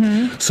up.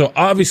 So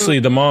obviously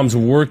the mom's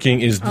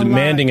working is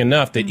demanding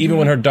enough that even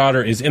when her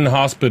daughter is in the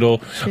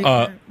hospital,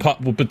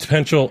 with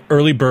potential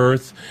early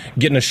birth,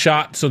 getting a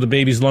shot so the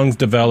baby's lungs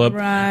develop,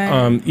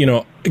 can't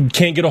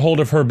get a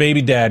hold of her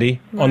baby daddy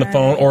on the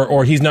phone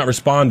or he's not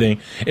responding.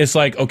 It's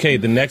like, okay,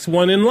 the next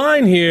one in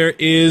line here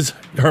is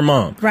her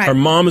mom. Right. Her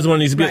mom is one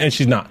that needs to be, and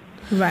she's not.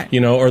 Right.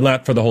 Or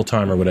not for the whole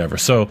time or whatever.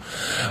 So,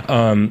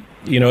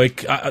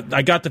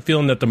 I got the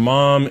feeling that the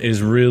mom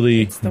is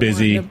really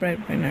busy,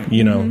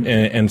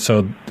 and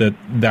so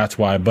that's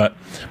why. But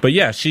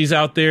yeah, she's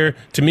out there.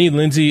 To me,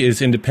 Lindsay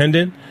is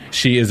independent.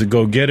 She is a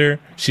go-getter.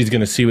 She's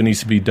going to see what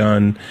needs to be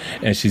done,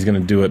 and she's going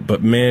to do it.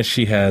 But man,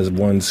 she has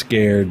one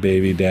scared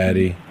baby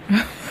daddy.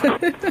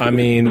 I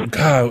mean,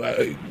 God,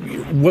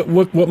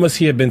 what must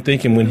he have been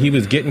thinking when he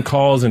was getting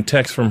calls and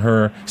texts from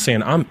her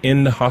saying, I'm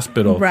in the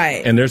hospital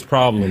and there's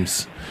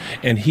problems,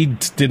 and he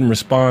didn't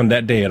respond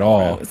that day at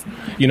all.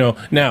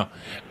 Now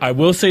I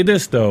will say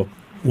this though,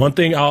 one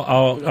thing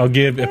I'll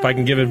give, if I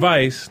can give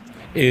advice,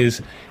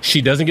 is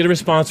she doesn't get a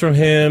response from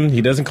him.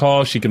 He doesn't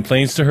call. She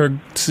complains to her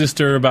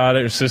sister about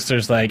it. Her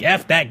sister's like,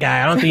 F that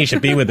guy. I don't think he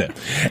should be with him.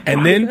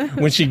 And then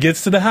when she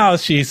gets to the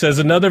house, she says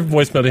another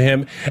voicemail to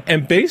him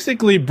and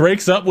basically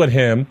breaks up with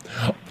him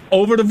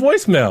over the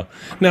voicemail.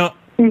 Now,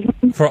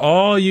 for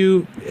all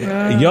you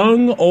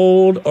young,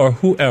 old, or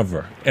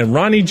whoever, and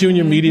Ronnie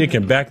Jr. Media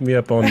can back me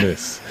up on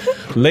this.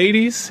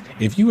 Ladies,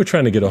 if you were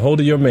trying to get a hold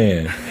of your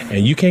man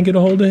and you can't get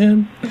a hold of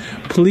him,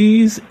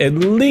 please at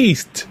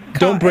least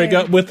don't break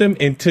up with him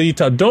until you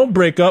talk. Don't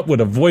break up with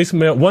a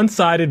voicemail,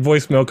 one-sided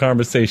voicemail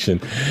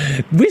conversation.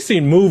 We've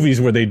seen movies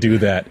where they do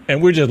that,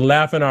 and we're just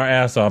laughing our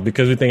ass off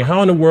because we think,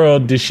 how in the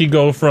world did she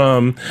go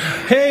from,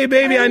 hey,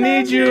 baby, I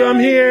need you, I'm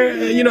here,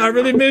 I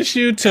really miss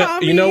you, to,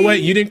 you know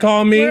what, you didn't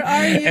call me,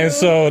 and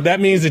so that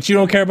means that you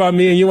don't care about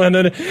me and you want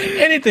another.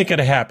 Anything could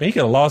have happened. He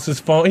could have lost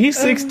his phone. He's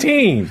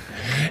 16.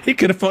 He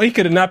could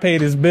have not paid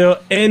his bill.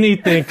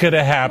 Anything could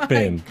have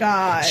happened. Oh my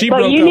God.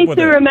 But you need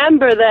to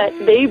remember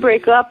that they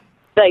break up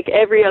like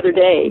every other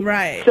day.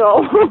 Right.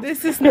 So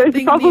there's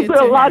probably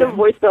a lot of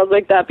voicemails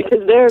like that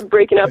because they're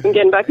breaking up and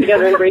getting back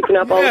together and breaking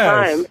up all the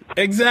time.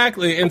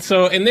 Exactly. And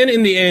then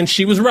in the end,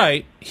 she was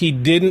right. He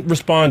didn't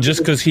respond just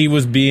because he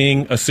was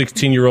being a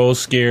 16-year-old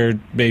scared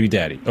baby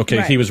daddy. Okay,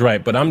 right. He was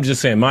right. But I'm just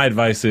saying, my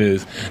advice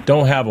is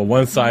don't have a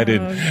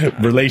one-sided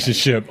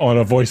relationship on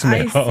a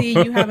voicemail. I see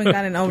you haven't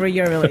gotten over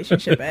your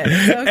relationship, Ed.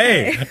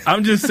 Okay. Hey,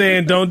 I'm just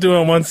saying don't do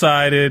it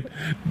one-sided.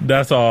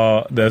 That's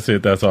all. That's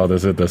it. That's all.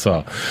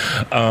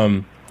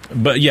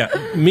 But yeah,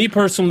 me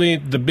personally,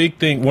 one of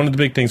the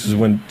big things was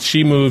when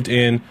she moved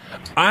in.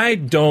 I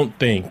don't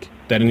think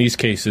that in these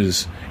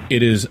cases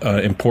it is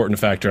an important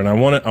factor, and I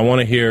want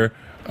to hear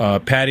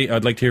Patty.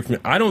 I'd like to hear from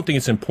you. I don't think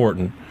it's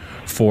important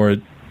for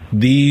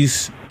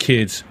these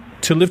kids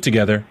to live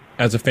together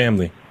as a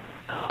family.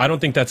 I don't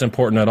think that's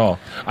important at all.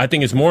 I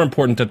think it's more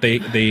important that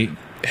they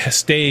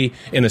stay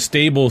in a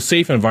stable,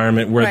 safe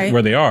environment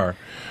where they are.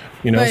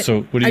 So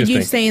what do you think? Are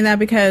you saying that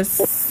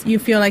because you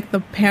feel like the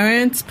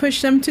parents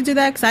push them to do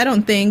that? Because I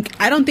don't think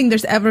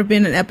there's ever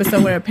been an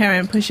episode where a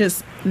parent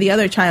pushes the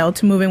other child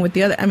to move in with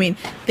the other. I mean,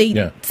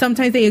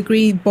 sometimes they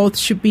agree both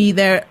should be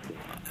there,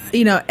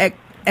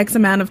 X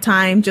amount of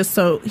time just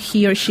so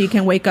he or she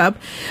can wake up.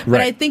 But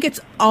I think it's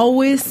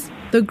always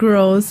the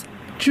girl's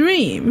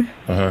dream.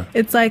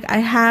 It's like, I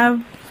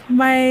have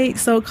my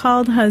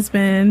so-called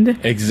husband,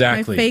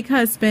 exactly, my fake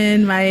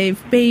husband, my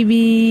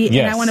baby,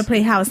 and I want to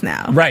play house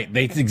now. Right,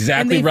 that's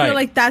exactly and they feel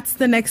like that's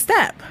the next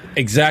step.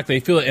 Exactly,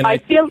 go ahead.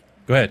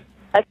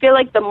 I feel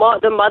like the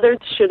mother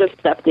should have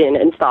stepped in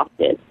and stopped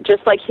it,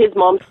 just like his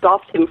mom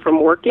stopped him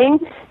from working.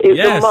 If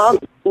the mom,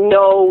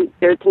 no,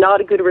 there's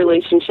not a good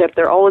relationship.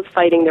 They're always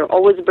fighting. They're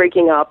always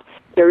breaking up.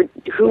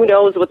 Who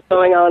knows what's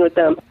going on with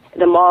them?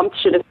 The mom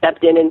should have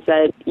stepped in and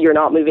said, "You're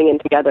not moving in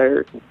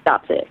together.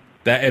 That's it."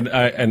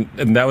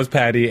 and that was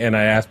Patty, and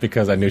I asked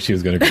because I knew she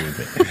was going to agree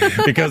with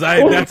me. Because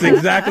that's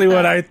exactly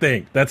what I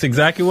think. That's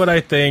exactly what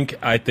I think.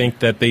 I think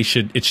that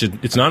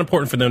it's not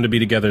important for them to be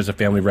together as a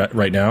family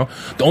right now.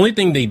 The only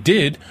thing they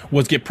did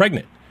was get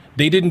pregnant.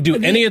 They didn't do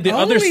any of the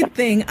other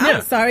thing.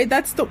 I'm sorry,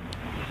 that's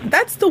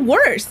the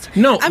worst.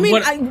 No, I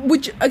mean,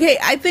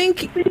 I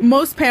think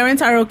most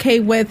parents are okay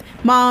with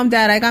Mom,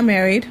 Dad, I got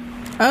married.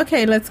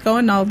 Okay, let's go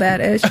and all that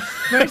ish.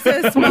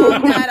 Versus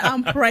Mom, Dad,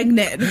 I'm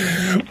pregnant.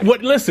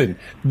 Listen,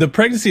 the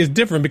pregnancy is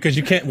different because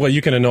you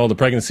can annul the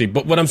pregnancy.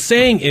 But what I'm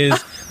saying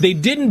is they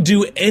didn't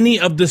do any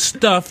of the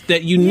stuff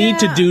that you need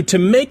to do to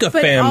make a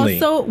family.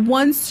 But also,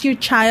 once your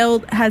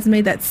child has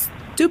made that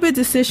stupid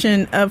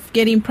decision of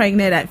getting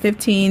pregnant at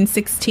 15,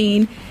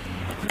 16,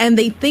 and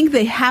they think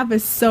they have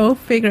it so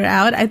figured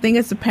out, I think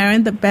as a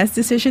parent, the best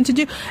decision to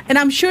do. And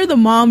I'm sure the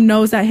mom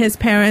knows that his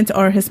parents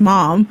or his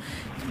mom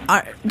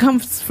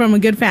comes from a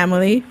good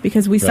family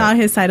because we saw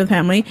his side of the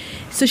family.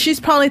 So she's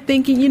probably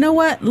thinking, you know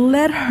what?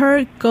 Let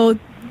her go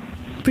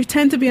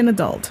pretend to be an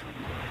adult.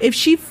 If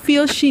she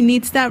feels she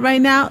needs that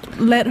right now,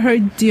 let her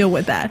deal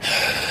with that.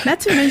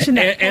 Not to mention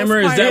that. Amber,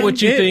 is that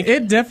what you think?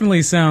 It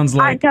definitely sounds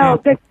like. I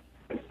know.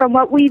 From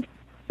what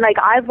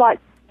I've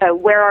watched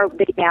Where Are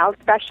They Now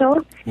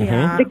special,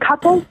 the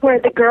couples where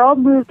the girl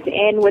moves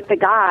in with the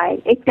guy,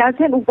 it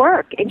doesn't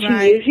work. And she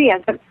usually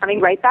ends up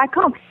coming right back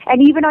home.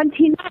 And even on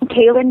Teen Mom,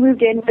 Kaylin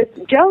moved in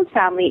with Joe's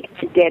family.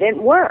 It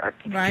didn't work.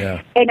 Right.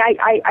 Yeah. And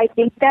I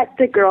think that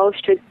the girl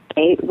should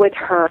stay with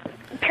her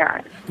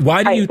parents.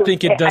 Why do you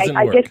think it doesn't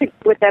work? I disagree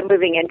with them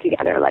moving in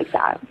together like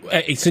that.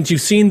 Since you've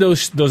seen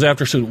those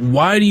after shows,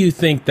 why do you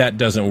think that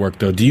doesn't work,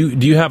 though? Do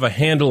you have a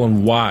handle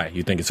on why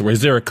you think it's?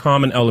 Is there a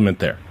common element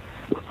there?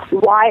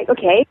 Why?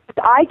 Okay,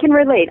 I can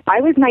relate.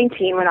 I was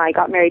 19 when I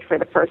got married for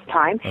the first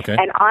time,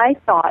 and I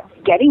thought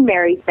getting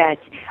married meant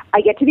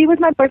I get to be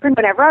with my boyfriend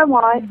whenever I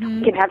want,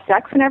 we can have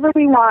sex whenever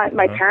we want,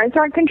 my parents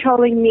aren't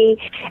controlling me,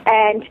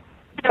 and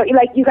so,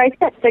 like you guys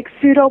said, it's like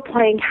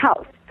pseudo-playing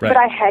house. Right. But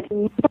I had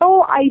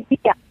no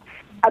idea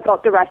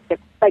about the rest of it,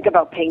 like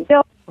about paying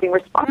bills, being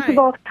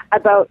responsible,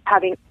 about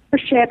having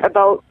ownership,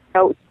 about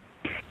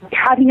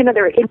having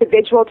another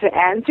individual to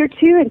answer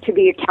to and to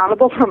be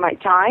accountable for my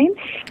time,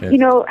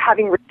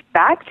 having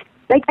respect.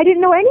 Like, I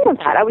didn't know any of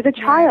that. I was a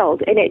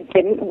child, and it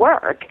didn't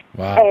work.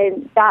 Wow.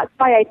 And that's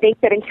why I think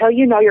that until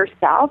you know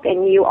yourself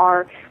and you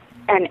are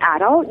an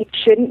adult, you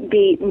shouldn't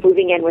be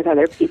moving in with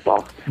other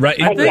people. Right.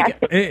 And yes,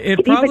 but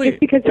just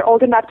because they're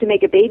old enough to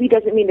make a baby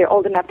doesn't mean they're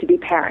old enough to be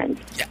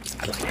parents. Yeah,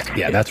 I like that.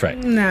 Yeah, that's right.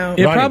 No.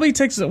 It probably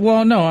takes, it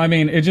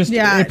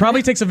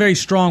probably takes a very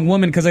strong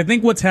woman, because I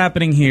think what's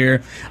happening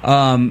here,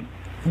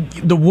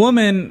 the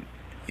woman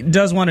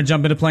does want to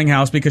jump into playing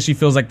house because she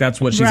feels like that's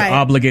what she's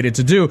obligated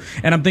to do.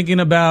 And I'm thinking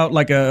about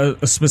like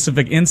a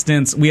specific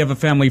instance. We have a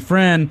family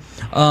friend.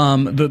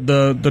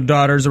 The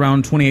daughter's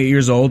around 28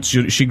 years old.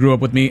 She grew up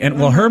with me, and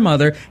her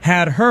mother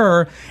had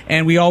her,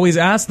 and we always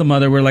asked the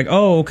mother, we're like,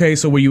 oh, okay,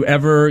 so were you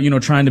ever,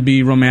 trying to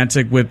be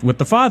romantic with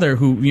the father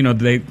who,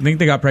 they think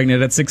they got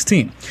pregnant at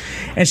 16?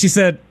 And she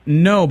said,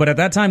 no, but at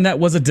that time that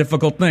was a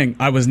difficult thing.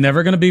 I was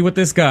never going to be with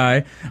this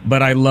guy,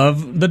 but I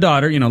love the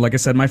daughter, like I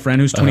said, my friend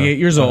who's 28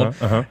 years old.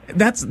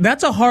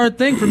 That's a hard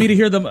thing for me to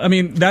hear them. I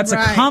mean, that's a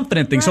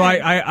confident thing. So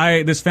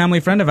I this family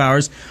friend of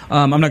ours,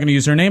 I'm not going to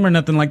use her name or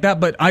nothing like that,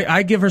 but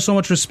I give her so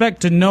much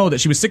respect to know that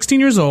she was 16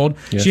 years old.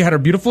 Yes. She had her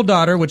beautiful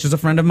daughter, which is a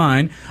friend of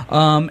mine,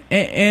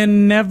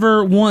 and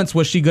never once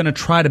was she going to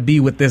try to be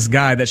with this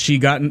guy that she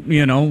got,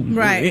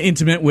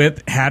 intimate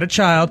with, had a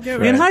child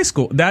in high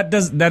school. That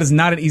is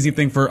not an easy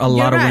thing for a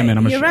lot of women,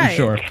 I'm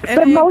sure.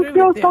 But most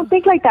girls don't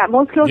think like that.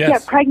 Most girls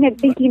get pregnant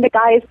thinking the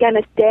guy is going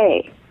to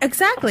stay.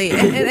 Exactly.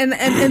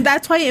 And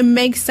that's why it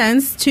makes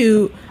sense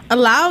to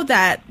allow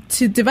that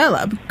to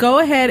develop. Go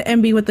ahead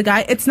and be with the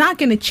guy. It's not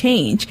going to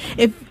change.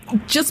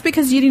 Just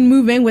because you didn't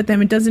move in with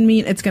them, it doesn't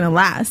mean it's going to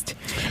last.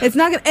 It's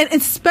not going to,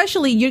 and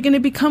especially you're going to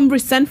become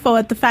resentful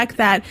at the fact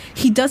that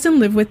he doesn't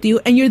live with you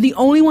and you're the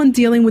only one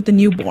dealing with the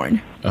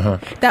newborn.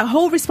 That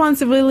whole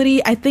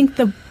responsibility, I think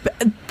the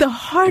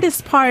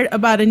hardest part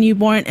about a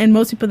newborn, and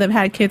most people that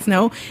have had kids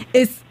know,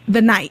 is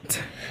the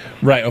night.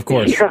 Right, of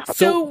course. Yeah.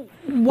 So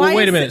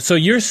wait a minute. So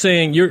you're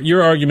saying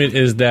your argument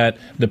is that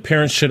the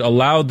parents should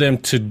allow them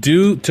to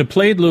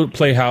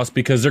play house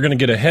because they're going to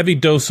get a heavy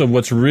dose of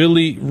what's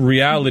really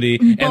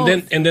reality,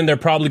 and then they're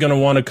probably going to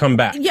want to come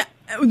back. Yeah,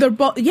 they're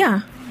both.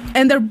 Yeah,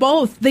 and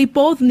they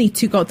both need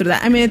to go through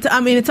that. I mean,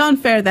 it's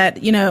unfair that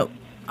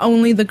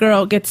only the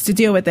girl gets to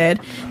deal with it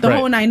the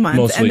whole 9 months.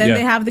 Mostly, and then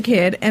they have the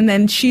kid, and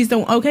then she's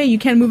you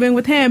can't move in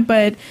with him.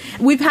 But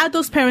we've had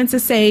those parents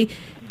that say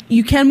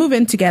you can move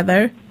in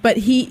together, but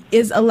he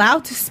is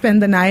allowed to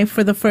spend the night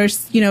for the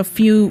first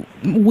few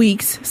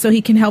weeks so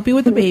he can help you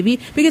with the baby,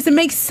 because it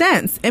makes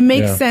sense. It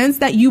makes sense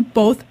that you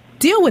both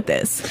deal with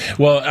this?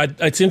 Well,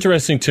 it's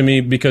interesting to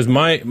me because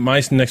my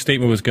next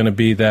statement was going to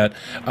be that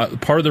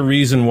part of the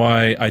reason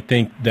why I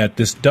think that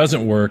this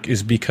doesn't work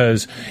is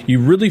because you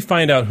really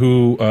find out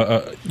who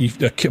a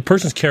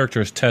person's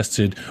character is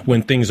tested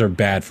when things are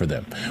bad for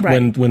them.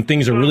 Right. When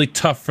things are really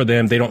tough for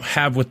them, they don't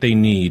have what they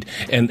need,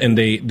 and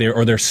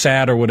they're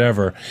sad or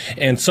whatever.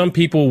 And some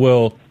people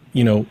will,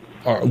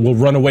 will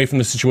run away from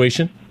the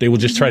situation. They will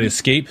just try to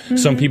escape. Mm-hmm.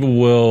 Some people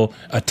will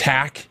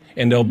attack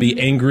and they'll be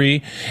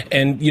angry.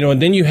 And,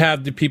 and then you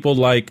have the people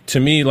like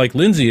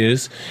Lindsay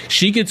is.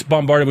 She gets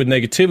bombarded with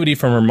negativity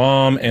from her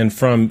mom and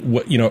from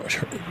what,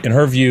 in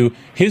her view,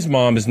 his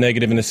mom is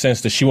negative in the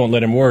sense that she won't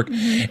let him work.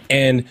 Mm-hmm.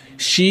 And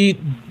she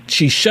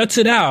shuts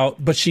it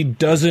out, but she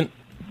doesn't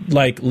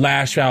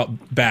lash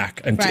out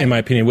back, in my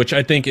opinion, which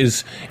I think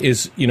is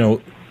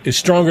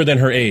stronger than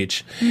her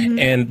age.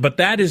 Mm-hmm. But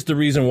that is the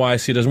reason why I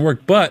see it doesn't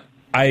work. But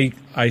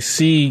I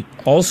see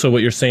also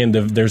what you're saying.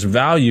 There's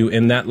value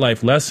in that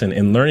life lesson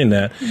in learning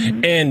that.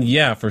 Mm-hmm. And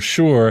yeah, for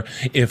sure,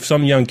 if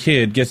some young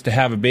kid gets to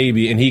have a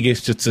baby and he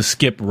gets to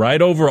skip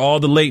right over all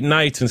the late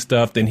nights and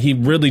stuff, then he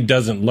really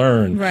doesn't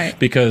learn. Right.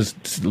 Because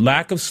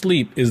lack of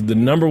sleep is the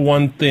number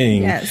one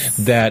thing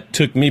that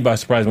took me by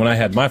surprise when I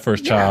had my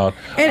first child.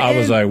 I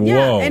was like, whoa.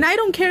 Yeah. And I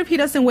don't care if he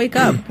doesn't wake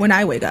up when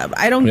I wake up.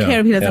 I don't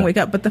care if he doesn't wake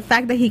up. But the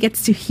fact that he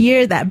gets to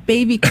hear that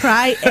baby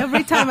cry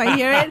every time I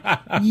hear it,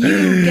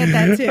 you get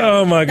that too.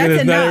 Oh my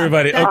goodness, not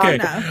everybody.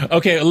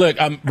 Okay, look,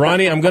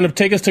 Ronnie, I'm going to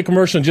take us to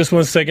commercial in just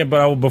 1 second,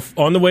 but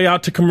on the way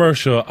out to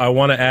commercial, I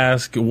want to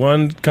ask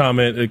one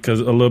comment, because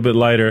a little bit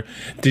lighter.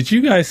 Did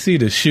you guys see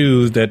the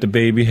shoes that the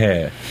baby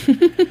had?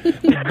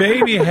 The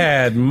baby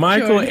had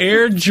Michael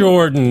Air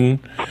Jordan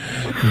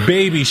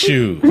baby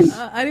shoes.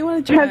 I didn't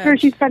want to judge. That's where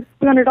she spent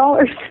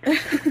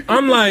 $200.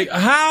 I'm like,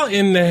 how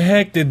in the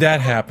heck did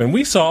that happen?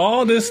 We saw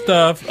all this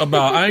stuff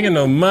about I ain't got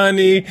no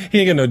money, he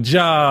ain't got no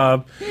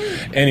job.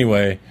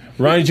 Anyway,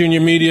 Ronnie Jr.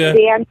 Media.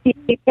 The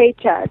MTV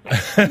paycheck.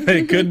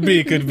 It could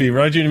be.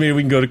 Ronnie Jr. Media,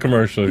 we can go to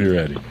commercial if you're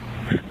ready.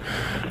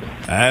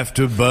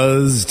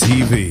 AfterBuzz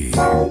TV.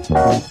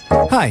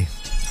 Hi,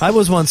 I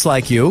was once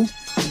like you.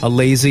 A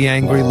lazy,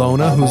 angry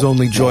loner whose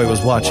only joy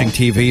was watching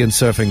TV and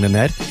surfing the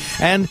net.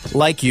 And,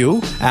 like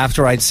you,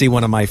 after I'd see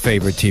one of my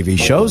favorite TV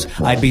shows,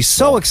 I'd be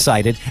so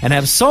excited and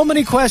have so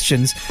many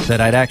questions that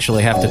I'd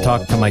actually have to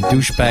talk to my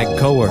douchebag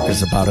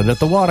coworkers about it at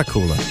the water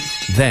cooler.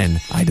 Then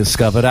I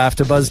discovered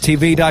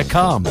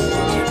AfterBuzzTV.com.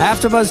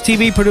 AfterBuzz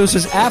TV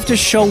produces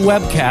after-show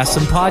webcasts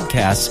and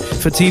podcasts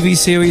for TV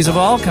series of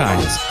all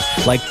kinds,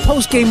 like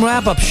post-game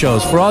wrap-up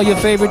shows for all your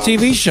favorite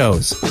TV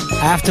shows.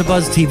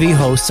 AfterBuzz TV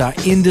hosts are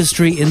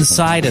industry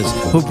insiders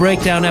who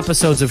break down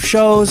episodes of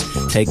shows,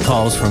 take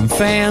calls from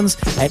fans,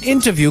 and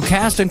interview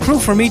cast and crew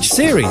from each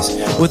series,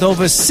 with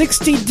over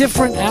 60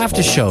 different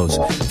after-shows,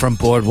 from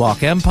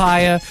Boardwalk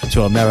Empire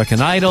to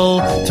American Idol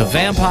to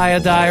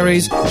Vampire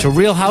Diaries to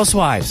Real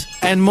Housewives,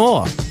 and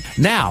more.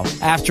 Now,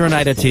 after a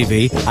night of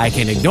TV, I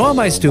can ignore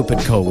my stupid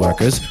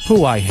coworkers,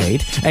 who I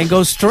hate, and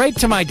go straight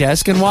to my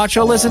desk and watch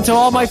or listen to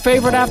all my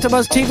favorite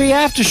AfterBuzz TV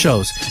after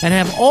shows, and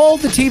have all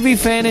the TV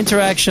fan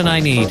interaction I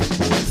need.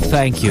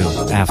 Thank you,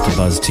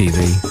 AfterBuzz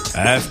TV.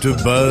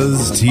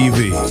 AfterBuzz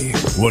TV.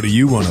 What do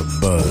you want to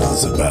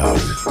buzz about?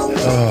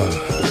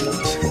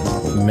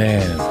 Oh,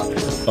 man.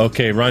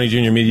 Okay, Ronnie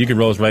Jr. Media, you can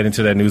roll us right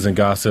into that news and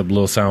gossip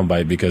little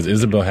soundbite, because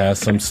Isabel has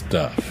some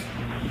stuff.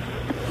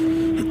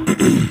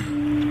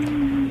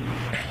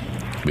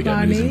 We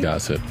got news and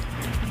gossip.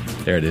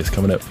 There it is,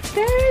 coming up.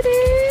 There it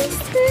is.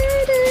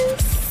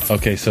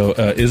 Okay, so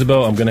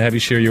Isabel, I'm going to have you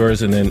share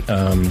yours, and then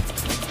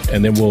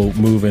we'll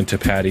move into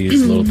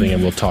Patty's little thing,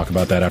 and we'll talk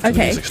about that after the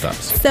music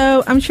stops.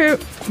 So I'm sure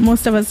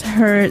most of us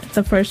heard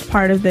the first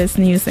part of this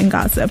news and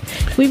gossip.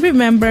 We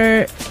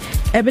remember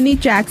Ebony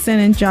Jackson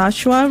and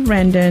Joshua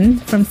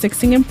Rendon from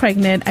 16 and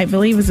Pregnant. I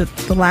believe it was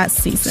the last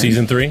season.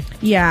 Season 3?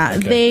 Yeah.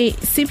 Okay.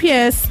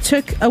 CPS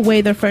took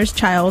away their first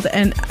child.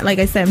 And like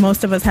I said,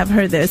 most of us have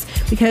heard this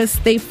because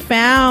they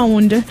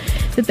found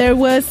that there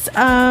was...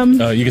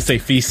 you can say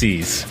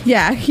feces.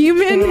 Yeah.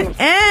 Human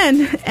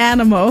and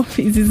animal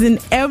feces in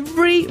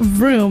every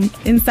room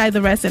inside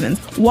the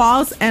residence.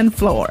 Walls and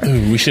floor.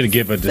 Ooh, we should have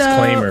given a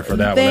disclaimer for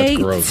that one. That's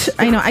gross.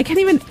 I know. I can't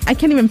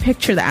even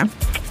picture that.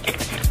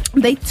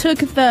 They took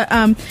the,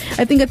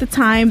 I think at the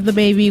time the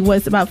baby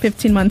was about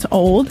 15 months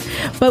old.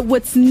 But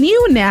what's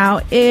new now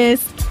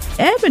is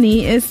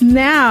Ebony is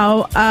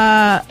now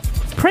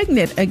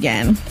pregnant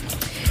again.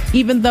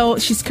 Even though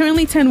she's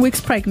currently 10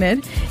 weeks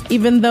pregnant,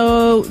 even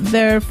though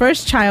their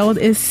first child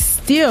is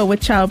still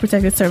with Child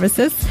Protective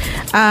Services,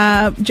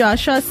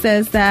 Joshua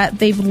says that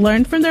they've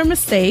learned from their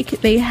mistake.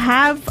 They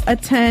have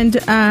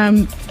attended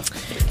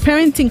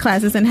parenting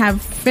classes and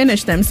have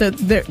finished them, so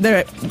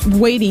they're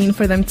waiting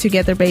for them to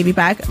get their baby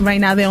back.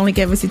 Right now they only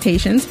get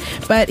visitations,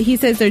 but he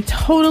says they're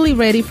totally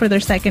ready for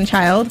their second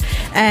child,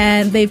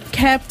 and they've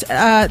kept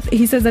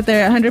he says that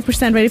they're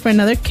 100% ready for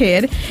another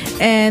kid,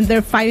 and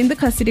they're fighting the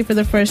custody for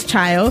their first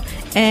child.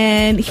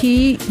 And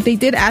they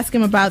did ask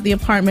him about the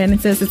apartment,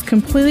 and says it's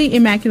completely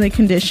immaculate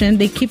condition.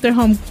 They keep their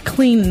home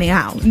clean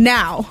now.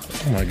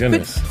 Oh my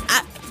goodness.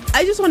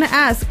 I just want to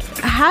ask,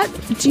 how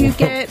do you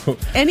get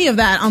any of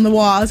that on the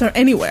walls or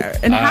anywhere?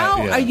 And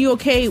how are you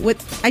okay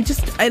with? I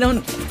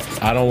don't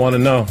want to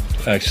know.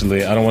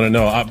 Actually, I don't want to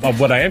know.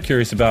 What I am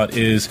curious about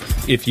is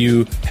if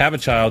you have a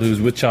child who's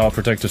with Child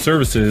Protective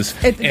Services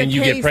and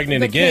you get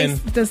pregnant again,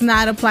 case does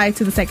not apply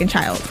to the second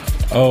child.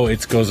 Oh,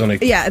 it goes on a...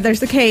 Yeah,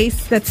 there's a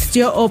case that's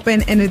still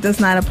open, and it does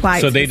not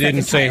apply to the second child. So they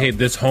didn't say, hey,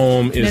 this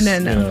home is...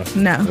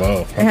 No. Whoa,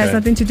 okay. It has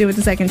nothing to do with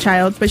the second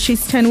child, but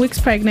she's 10 weeks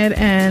pregnant,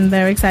 and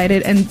they're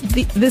excited, and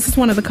this is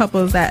one of the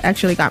couples that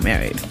actually got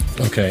married.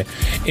 Okay.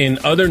 In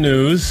other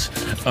news,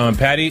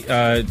 Patty,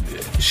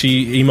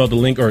 she emailed the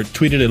link or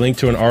tweeted a link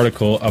to an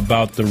article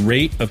about the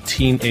rate of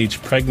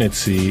teenage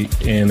pregnancy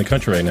in the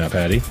country right now,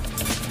 Patty.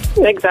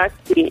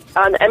 Exactly.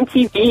 On the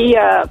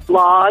MTV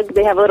blog,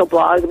 they have a little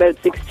blog about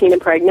 16 and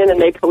pregnant,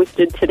 and they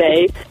posted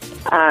today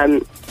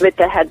with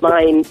the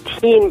headline,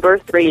 Teen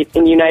Birth Rate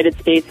in the United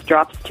States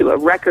drops to a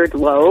record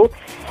low.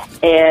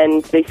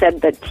 And they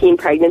said that teen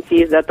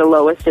pregnancy is at the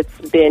lowest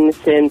it's been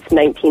since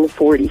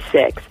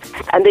 1946.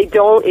 And they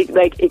don't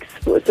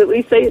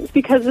explicitly say it's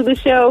because of the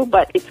show,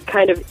 but it's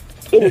kind of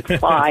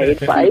implied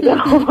by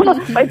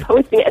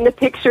posting it. And the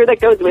picture that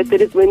goes with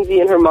it is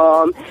Lindsay and her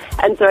mom.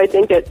 And so I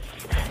think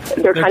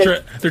they're trying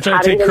to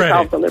take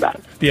credit on their back.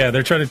 Yeah,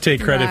 they're trying to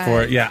take credit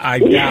for it. Yeah, I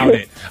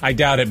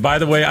doubt it. By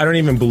the way, I don't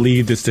even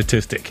believe the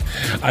statistic.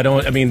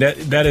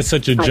 That is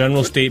such a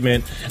general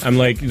statement. I'm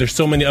like, there's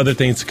so many other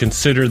things to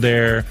consider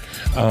there.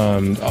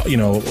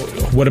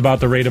 What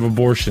about the rate of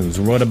abortions?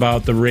 What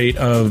about the rate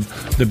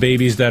of the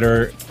babies that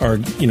are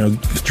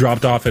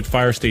dropped off at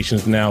fire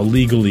stations now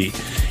legally?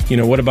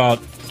 What about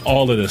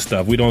all of this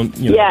stuff? We don't...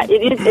 Yeah,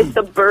 it's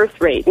the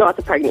birth rate, not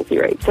the pregnancy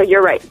rate. So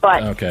you're right.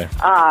 But okay.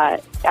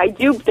 I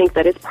do think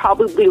that it's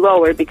probably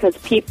lower because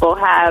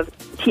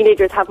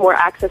teenagers have more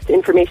access to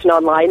information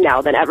online now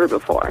than ever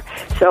before.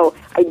 So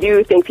I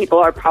do think people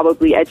are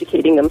probably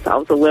educating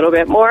themselves a little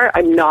bit more.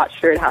 I'm not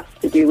sure it has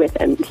to do with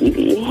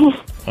MTV.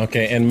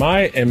 Okay, and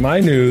my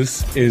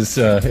news is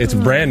it's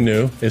brand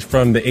new. It's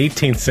from the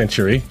 18th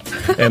century,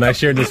 and I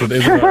shared this with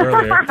Isabel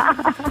earlier.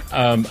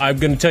 I'm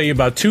going to tell you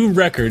about two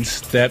records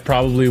that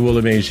probably will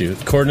amaze you.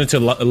 According to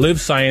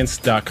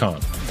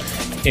LiveScience.com,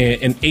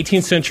 an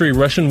 18th century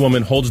Russian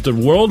woman holds the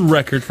world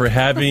record for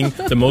having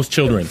the most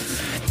children,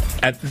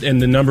 and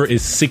the number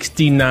is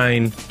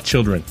 69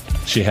 children.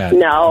 She had.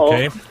 No.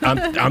 Okay.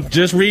 I'm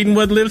just reading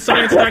what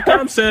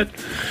LiveScience.com said.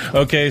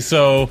 Okay,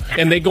 so,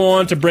 and they go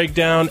on to break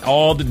down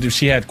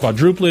she had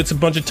quadruplets a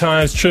bunch of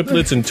times,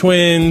 triplets and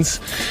twins,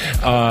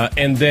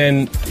 and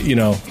then,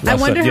 I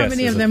wonder how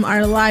many of them are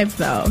alive,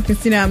 though,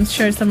 because, I'm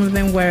sure some of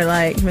them were,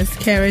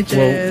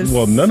 miscarriages.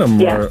 Well, none of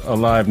them are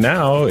alive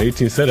now.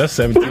 18 said that's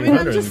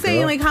 1,700. I'm just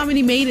saying, how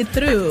many made it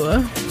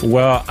through?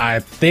 Well, I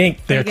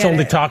think they're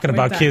only talking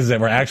about kids that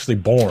were actually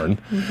born.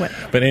 What?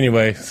 But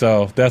anyway,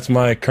 so that's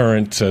my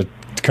current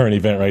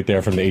event right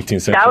there from the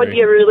 18th century. That would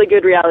be a really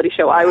good reality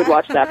show. I would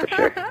watch that for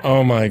sure.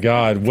 Oh my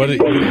God! We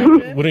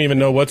don't even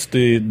know what's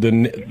the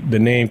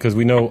name, because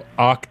we know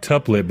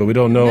octuplet, but we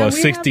don't know a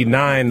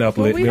 69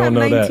 uplet. We don't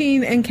know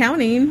 19 and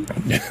counting.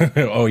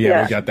 Oh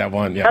yeah, we got that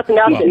one. Yeah, that's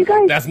nothing. You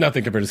guys that's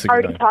nothing compared to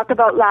 69. Already talked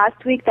about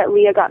last week that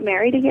Leah got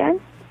married again.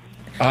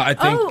 I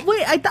think. Oh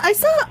wait! I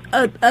saw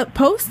a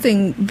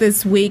posting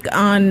this week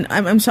on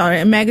I'm sorry,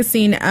 a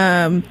magazine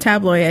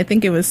tabloid. I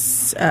think it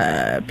was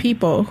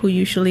People, who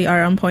usually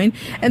are on point,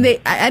 and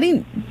I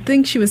didn't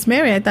think she was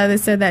married. I thought they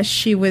said that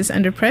she was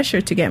under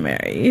pressure to get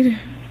married.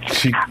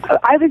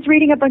 I was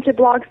reading a bunch of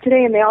blogs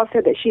today, and they all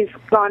said that she's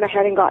gone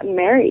ahead and gotten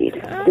married.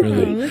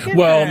 Really?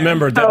 Well,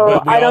 remember that.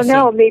 So I don't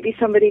know. Maybe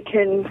somebody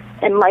can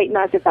enlighten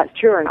us if that's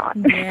true or not.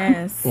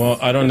 Yes. Well,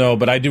 I don't know,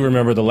 but I do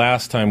remember the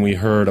last time we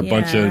heard a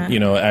bunch of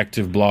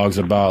active blogs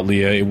about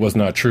Leah. It was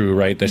not true,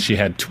 right? That she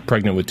had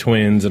pregnant with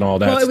twins and all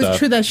that. Well, it was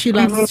true that she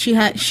lost.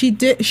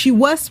 She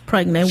was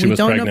pregnant. We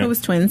don't know if it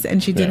was twins,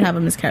 and she did have a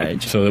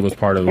miscarriage. So it was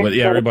part of it. But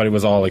yeah, everybody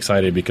was all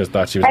excited because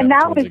thought she was having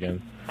twins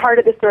again. Part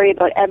of the story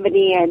about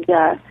Ebony and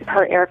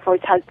her Air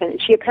Force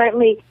husband. She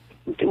apparently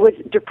was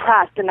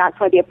depressed, and that's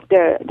why the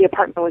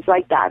apartment was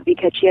like that,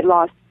 because she had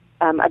lost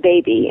a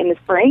baby in the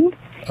spring,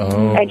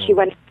 and she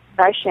went into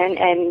depression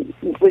and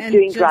was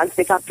doing drugs.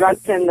 They found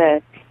drugs in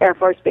the Air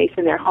Force Base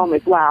in their home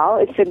as well.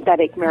 It's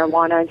synthetic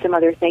marijuana and some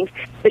other things.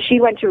 But she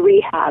went to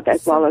rehab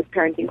as well as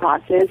parenting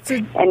classes,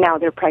 and now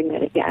they're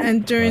pregnant again.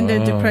 And during the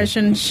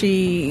depression,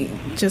 she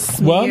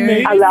just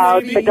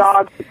allowed the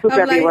dog to poop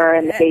everywhere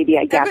and the baby,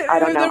 I guess. I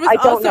don't know. I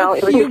don't know.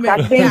 It was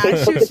disgusting. Yeah,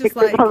 she was just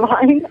like,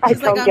 online. I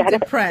don't get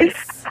it.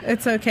 Depressed.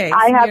 It's okay.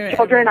 I have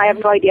children. I have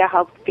no idea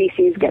how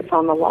feces gets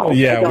on the wall.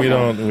 Yeah, we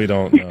don't know.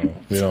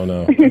 We don't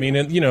know. I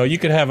mean, you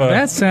could have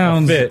that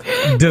sounds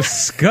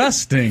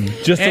disgusting.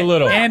 Just a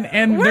little.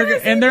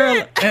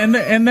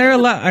 They're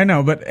allowed. I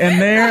know,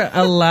 and they're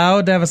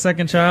allowed to have a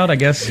second child, I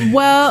guess.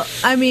 Well,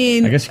 I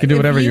mean, I guess you can do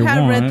whatever you want.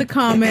 You have read the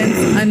comments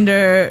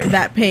under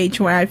that page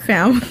where I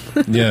found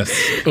yes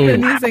the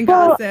news and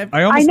gossip.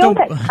 I know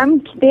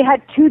that they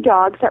had two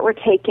dogs that were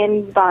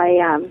taken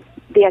by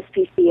the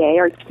SPCA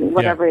or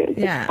whatever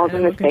it's called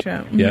in the States.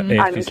 I'm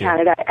in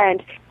Canada,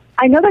 and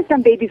I know that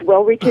some babies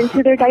will reach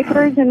into their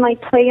diapers and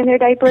like play in their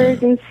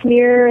diapers and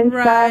smear and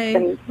stuff.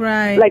 And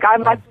like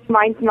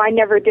mine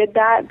never did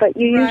that, but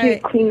you usually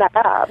clean that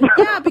up.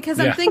 Yeah, because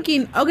I'm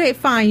thinking, okay,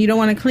 fine, you don't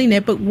want to clean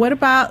it, but what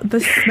about the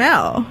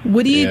smell?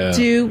 What do you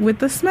do with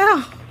the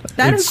smell?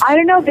 I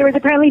don't know. There was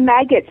apparently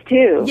maggots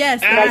too.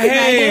 Yes,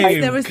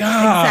 there was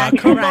God,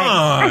 come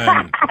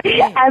on.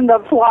 And the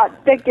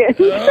plot thickens.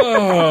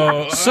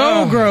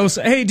 So gross.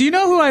 Hey, do you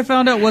know who I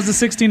found out was a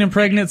 16 and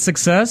pregnant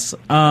success?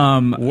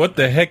 What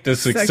the heck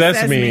does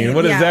success mean?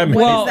 What does that mean?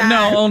 Well,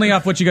 no, only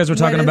off what you guys were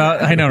talking about.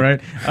 That? I know,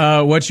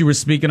 right? What you were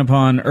speaking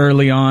upon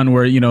early on,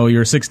 where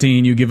you're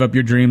 16, you give up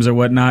your dreams or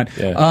whatnot.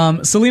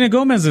 Yeah. Selena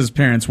Gomez's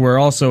parents were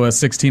also a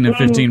 16 and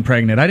 15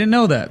 pregnant. I didn't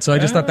know that, so I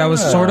just thought that was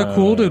sort of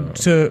cool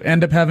to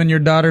end up having your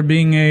daughter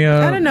being a.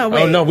 I don't know.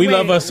 We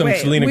love us some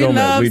Selena Gomez.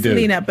 Love we do.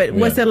 Selena, but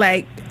was it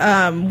like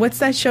what's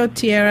that show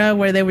Tiara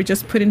where they were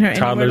just putting her in?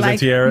 Toddlers and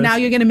tiaras? Now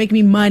you're gonna make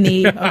me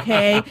money,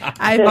 okay?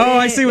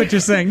 I see what you're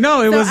saying.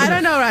 No, it was. I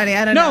don't know, Ronnie.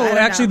 I don't know. No,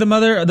 actually, the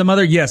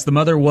mother. Yes, the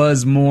mother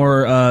was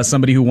more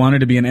somebody who wanted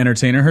to be an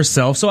entertainer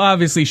herself. So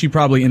obviously, she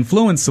probably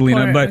influenced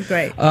Selena.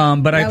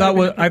 But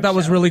I thought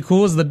was really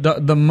cool is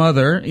the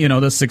mother,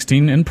 the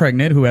 16 and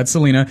pregnant who had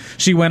Selena.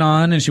 She went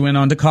on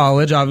to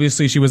college.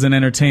 Obviously, she was an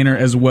entertainer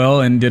as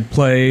well and did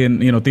play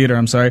and theater.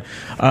 I'm sorry,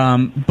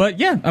 but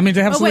yeah, I mean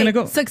to have Selena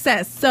go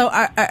success. So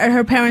are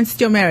her parents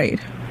still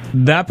married?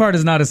 That part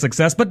is not a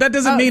success, but that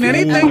doesn't mean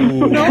anything.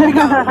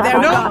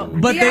 No,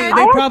 but they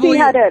probably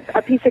had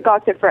a piece of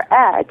gossip for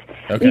Ed.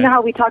 Okay. You know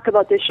how we talk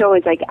about this show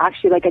is like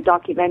actually like a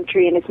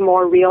documentary and it's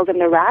more real than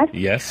the rest?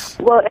 Yes.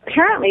 Well,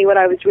 apparently what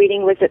I was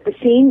reading was that the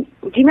scene,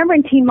 do you remember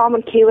in Teen Mom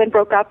when Kaylin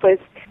broke up with,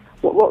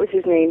 what was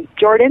his name?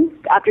 Jordan,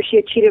 after she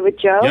had cheated with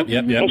Joe?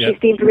 Yep. She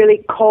seemed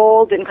really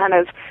cold and kind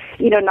of,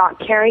 not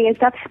caring and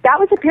stuff. That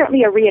was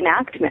apparently a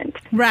reenactment.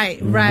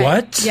 Right.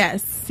 What?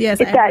 Yes.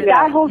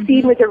 That whole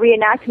scene was a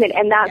reenactment,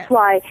 and that's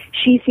why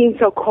she seemed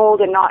so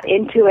cold and not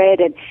into it.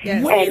 And,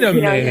 Wait a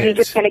minute. He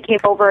just kind of came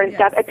over and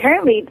stuff.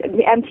 Apparently,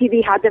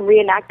 MTV had them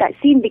reenact that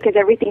scene because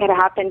everything had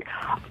happened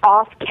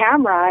off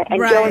camera,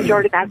 and Joe and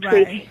Jordan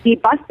actually, he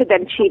busted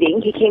them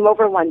cheating. He came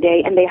over one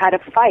day, and they had a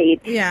fight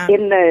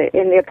in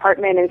the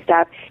apartment and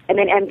stuff, and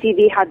then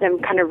MTV had them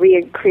kind of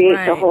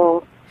recreate the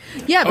whole...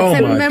 Yeah, because I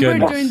remember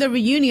during the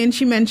reunion,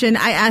 she mentioned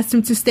I asked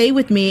him to stay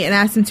with me and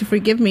asked him to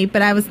forgive me,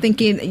 but I was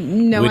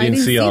thinking, no, I didn't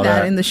see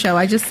that in the show.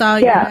 I just saw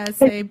you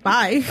say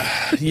bye.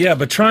 Yeah,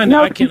 but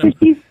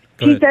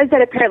He says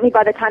that apparently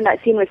by the time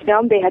that scene was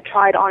filmed, they had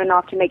tried on and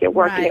off to make it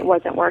work, and it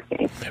wasn't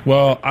working.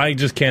 Well, I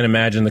just can't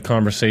imagine the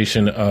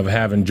conversation of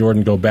having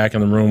Jordan go back in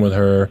the room with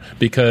her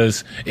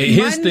because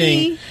his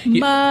thing...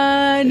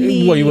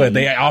 Money. What,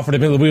 they offered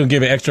him, we're going to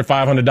give an extra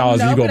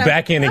 $500 you go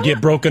back in and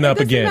get broken up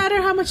again. It doesn't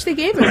matter how much they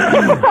gave him. Even if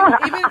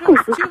it was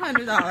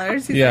 $200,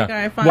 he's like, all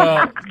right, fine.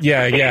 Well,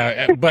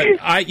 yeah.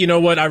 But you know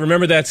what? I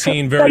remember that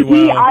scene very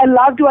well. I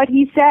loved what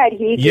he said.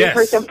 He gave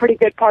her some pretty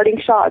good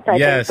parting shots.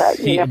 That's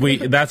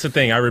the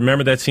thing. I remember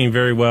that scene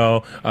very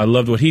well. I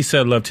loved what he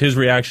said, loved his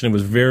reaction. It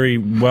was very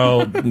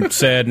well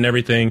said and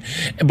everything.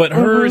 But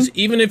hers,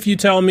 even if you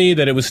tell me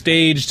that it was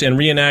staged and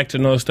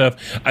reenacted and all that stuff,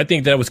 I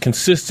think that was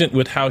consistent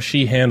with how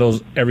she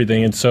handles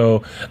everything. And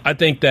so I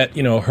think that,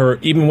 her,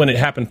 even when it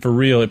happened for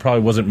real, it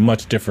probably wasn't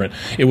much different.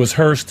 It was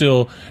her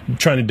still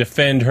trying to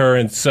defend her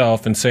and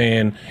self and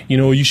saying,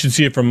 you should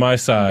see it from my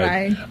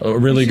side.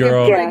 Really,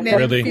 girl?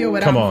 Really?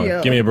 Come on,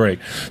 give me a break.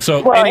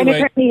 So and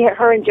apparently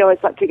her and Joe had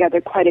slept together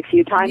quite a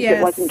few times.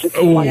 It wasn't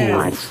just one.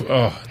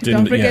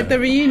 Don't forget the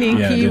reunion.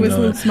 He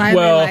was smiling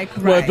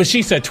Well, but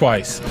she said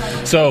twice.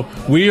 So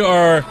we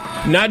are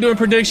not doing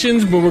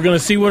predictions, but we're going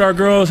to see what our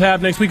girls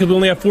have next week because we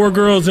only have 4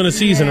 girls in a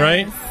season,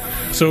 right?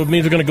 So it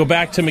means we're going to go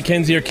back to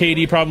Mackenzie or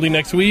Katie probably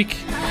next week,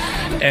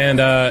 and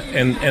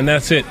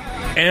that's it.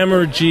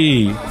 Amber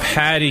G,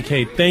 Patty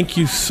K, thank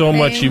you so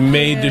much. You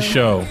made the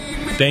show.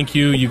 Thank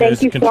you. You guys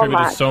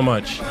contributed so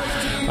much.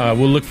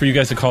 We'll look for you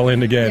guys to call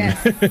in again.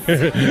 Yes.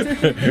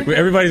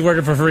 Everybody's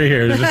working for free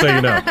here, just so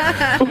you know.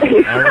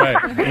 All right.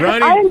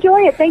 Ronnie. I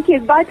enjoy it. Thank you.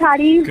 Bye,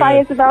 Patty. Good.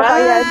 Bye, Isabel.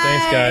 Bye, Ed.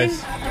 Thanks,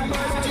 guys.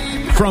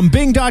 From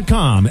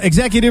Bing.com,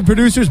 executive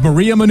producers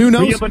Maria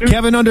Menounos,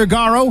 Kevin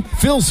Undergaro,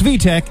 Phil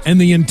Svitek, and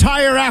the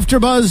entire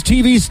AfterBuzz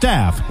TV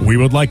staff, we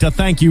would like to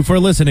thank you for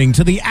listening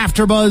to the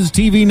AfterBuzz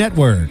TV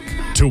network.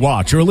 To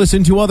watch or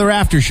listen to other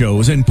after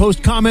shows and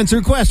post comments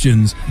or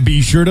questions,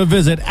 be sure to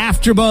visit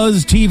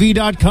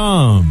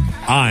AfterBuzzTV.com.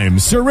 I'm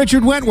Sir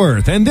Richard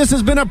Wentworth, and this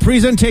has been a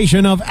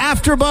presentation of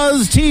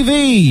AfterBuzz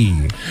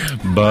TV.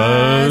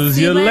 Buzz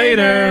you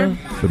later.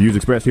 The views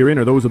expressed herein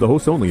are those of the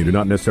hosts only and do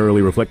not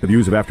necessarily reflect the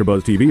views of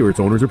AfterBuzz TV or its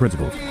owners or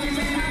principals.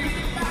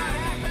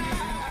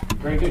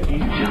 Very good,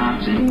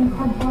 Johnson.